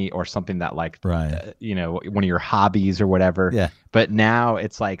funny or something that like, Right. one of your hobbies or whatever. Yeah. But now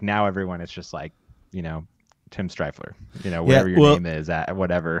it's like, now everyone is just like, Tim Streifler, whatever your well, name is at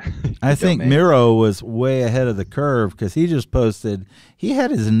whatever. I think domain. Miro was way ahead of the curve because he just posted, he had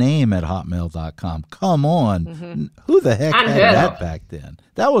his name at hotmail.com. Come on. Mm-hmm. Who the heck Unheard had that of. back then?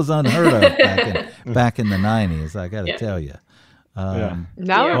 That was unheard of back in the 90s, I got to Yeah. tell you. Yeah.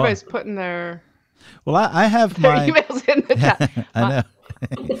 Now Yeah. everybody's putting their Well, I have my. emails in the chat. I know.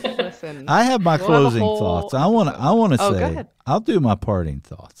 Listen, I have my we'll have a closing whole thoughts. I want to Oh, go say, ahead. I'll do my parting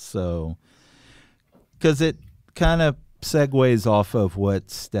thoughts. So, because it kind of segues off of what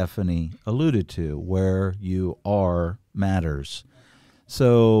Stephanie alluded to, where you are matters.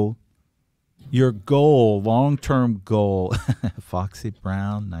 So, your goal, long-term goal, Foxy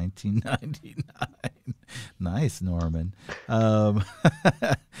Brown, 1999. Nice, Norman.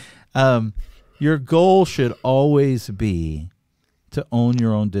 Your goal should always be to own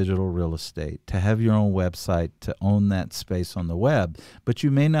your own digital real estate, to have your own website, to own that space on the web. But you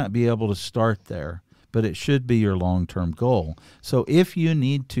may not be able to start there, but it should be your long-term goal. So if you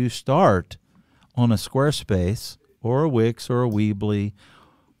need to start on a Squarespace or a Wix or a Weebly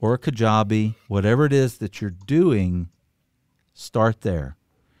or a Kajabi, whatever it is that you're doing, start there.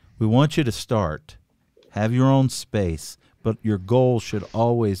 We want you to start. Have your own space. But your goal should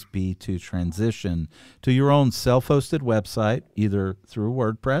always be to transition to your own self-hosted website, either through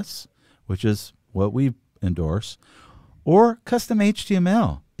WordPress, which is what we endorse, or custom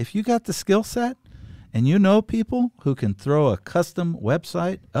HTML. If you got the skill set and you know people who can throw a custom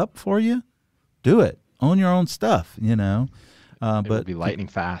website up for you, do it. Own your own stuff, It but would be lightning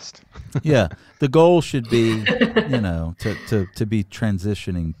fast. yeah, the goal should be, to be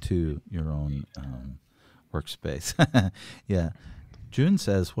transitioning to your own workspace. Yeah. June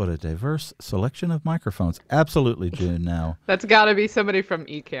says, what a diverse selection of microphones. Absolutely, June, now. That's got to be somebody from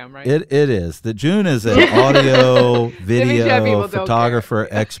Ecamm, right? It is. The June is an audio, Jimmy Jabby video, will don't photographer,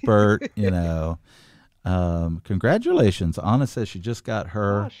 expert, Congratulations. Anna says she just got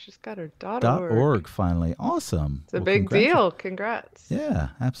her Gosh, she's got her .org finally. Awesome. It's a big deal. Congrats. Yeah,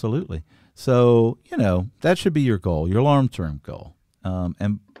 absolutely. So, that should be your goal, your long-term goal.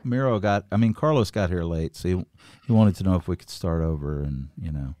 And Carlos got here late, so he wanted to know if we could start over and,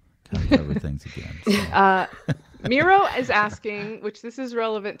 kind of cover things again. So. Miro is asking, which this is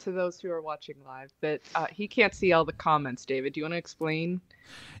relevant to those who are watching live, but he can't see all the comments. David, do you want to explain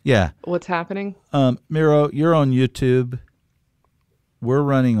what's happening? Miro, you're on YouTube. We're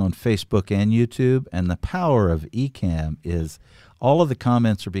running on Facebook and YouTube, and the power of Ecamm is all of the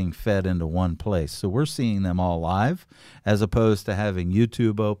comments are being fed into one place. So we're seeing them all live as opposed to having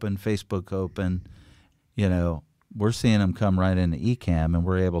YouTube open, Facebook open. We're seeing them come right into Ecamm, and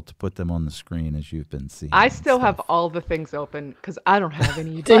we're able to put them on the screen as you've been seeing. I still have all the things open because I don't have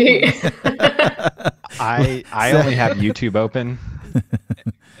any buttons. I only have YouTube open.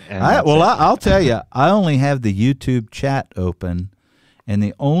 I'll tell you, I only have the YouTube chat open, and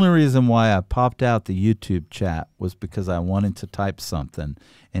the only reason why I popped out the YouTube chat was because I wanted to type something.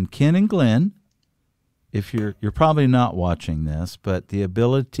 And Ken and Glenn, if you're probably not watching this, but the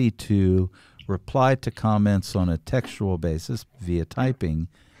ability to reply to comments on a textual basis via typing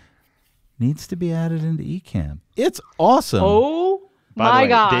needs to be added into Ecamm. It's awesome. Oh By the my way,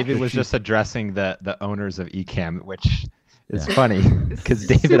 God. David was just addressing the owners of Ecamm, which is funny because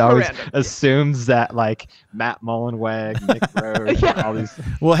This is David always random. assumes that like Matt Mullenweg, Nick Rose, all these.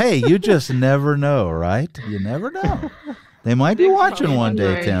 Well, hey, you just never know, right? You never know. They might be watching one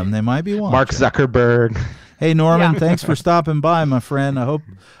day, Right. Tim. They might be watching. Mark Zuckerberg. Hey, Norman, Yeah. thanks for stopping by, my friend. I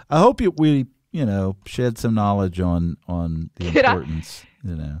hope we shed some knowledge on the Could I- importance.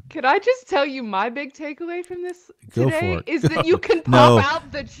 Could I just tell you my big takeaway from this Go today for it. is that you can pop No.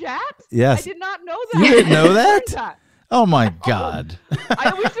 out the chat? Yes. I did not know that. You didn't know I that? learned that. Oh my God. I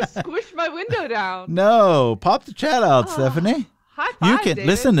always just squish my window down. No, pop the chat out, Stephanie. High five, You can David.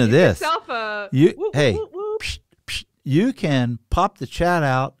 listen to Give this. yourself a You whoop, hey, whoop, whoop. psh, psh, you can pop the chat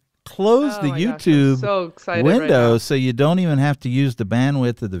out, close Oh the my gosh, I'm YouTube so excited right window now. so you don't even have to use the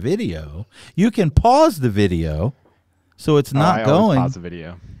bandwidth of the video. You can pause the video so it's I not always going, pause the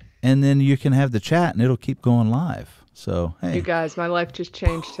video. and then you can have the chat and it'll keep going live. So, hey, You guys, my life just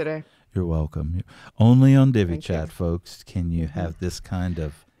changed today. you're welcome. Only on Divi Thank Chat, you. folks, can you have this kind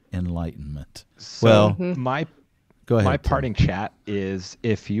of enlightenment. So Well, my Go ahead. My Tim. parting chat is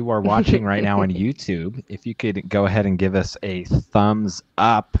if you are watching right now on YouTube, if you could go ahead and give us a thumbs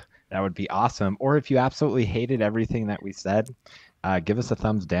up, that would be awesome. Or if you absolutely hated everything that we said, give us a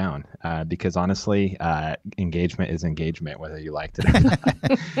thumbs down because honestly, engagement is engagement, whether you liked it or not.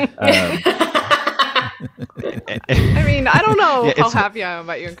 I mean, I don't know Yeah, how it's- happy I am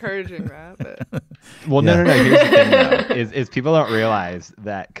about you encouraging that, but Well, Yeah. no. Here's the thing, though, is people don't realize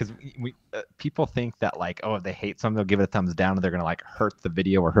that because we people think that like, oh, if they hate something, they'll give it a thumbs down, and they're gonna like hurt the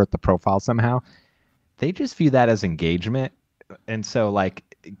video or hurt the profile somehow. They just view that as engagement, and so like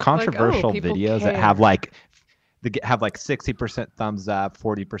controversial people videos that care. have like 60% thumbs up,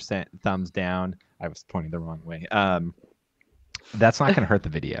 40% thumbs down. I was pointing the wrong way. That's not gonna hurt the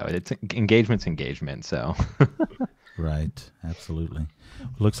video. It's engagement's engagement. So. Right, absolutely.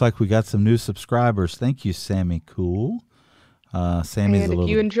 Looks like we got some new subscribers. Thank you, Sammy Cool. Sammy's and a if little.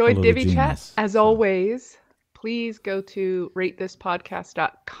 you enjoyed a little Divi Chat, genius, as so. always, please go to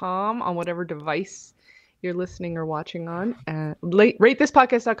ratethispodcast.com on whatever device you're listening or watching on.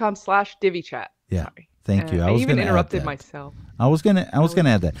 Ratethispodcast.com/Divi Chat. Yeah, Sorry. thank you. I was even gonna add interrupted that. myself. I was gonna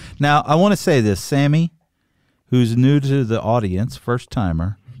add that. Now I want to say this: Sammy, who's new to the audience, first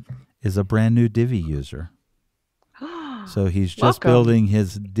timer, is a brand new Divi user. So he's just Welcome. building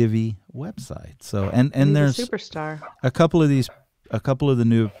his Divi website. So and He's there's a superstar. a couple of the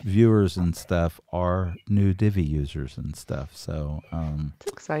new viewers and stuff are new Divi users and stuff. So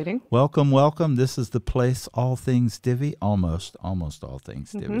It's exciting. welcome. This is the place, all things Divi, almost all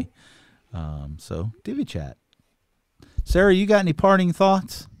things Divi. So Divi Chat. Sarah, you got any parting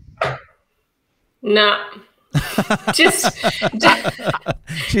thoughts? No. just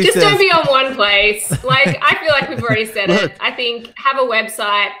She just says, don't be on one place. Like, I feel like we've already said it. I think have a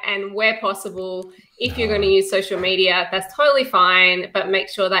website, and where possible, if you're going to use social media, that's totally fine, but make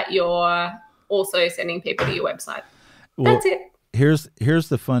sure that you're also sending people to your website. well, That's it. here's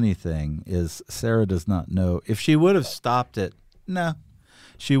the funny thing is Sarah does not know. If she would have stopped it, no.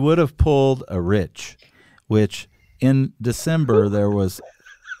 She would have pulled a Rich, which in December there was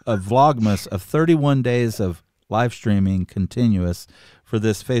a Vlogmas of 31 days of live streaming continuous for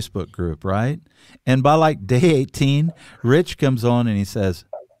this Facebook group, right? And by like day 18, Rich comes on and he says,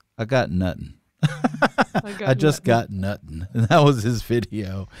 I got nothing. I just got nothing. And that was his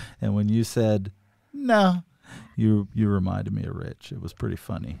video. And when you said, No. You reminded me of Rich. It was pretty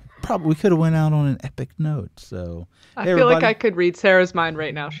funny. Probably we could have went out on an epic note. So I hey, feel like everybody. I could read Sarah's mind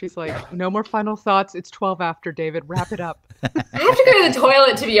right now. She's like, no more final thoughts. It's 12 after, David. Wrap it up. I have to go to the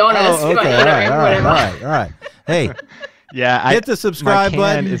toilet, to be honest. Oh, but, okay. you All know, right. whatever. Hey, Yeah, hit the subscribe my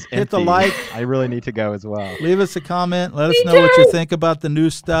can button. is Hit the empty. like. I really need to go as well. Leave us a comment. Let us Me know what you too. think about the new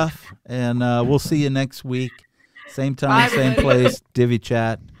stuff. And we'll see you next week. Same time, Bye, same everybody. place. Divvy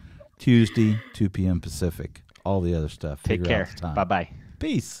Chat, Tuesday, 2 p.m. Pacific. All the other stuff. Take Figure out care. the time. Bye bye.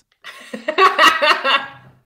 Peace. Bye.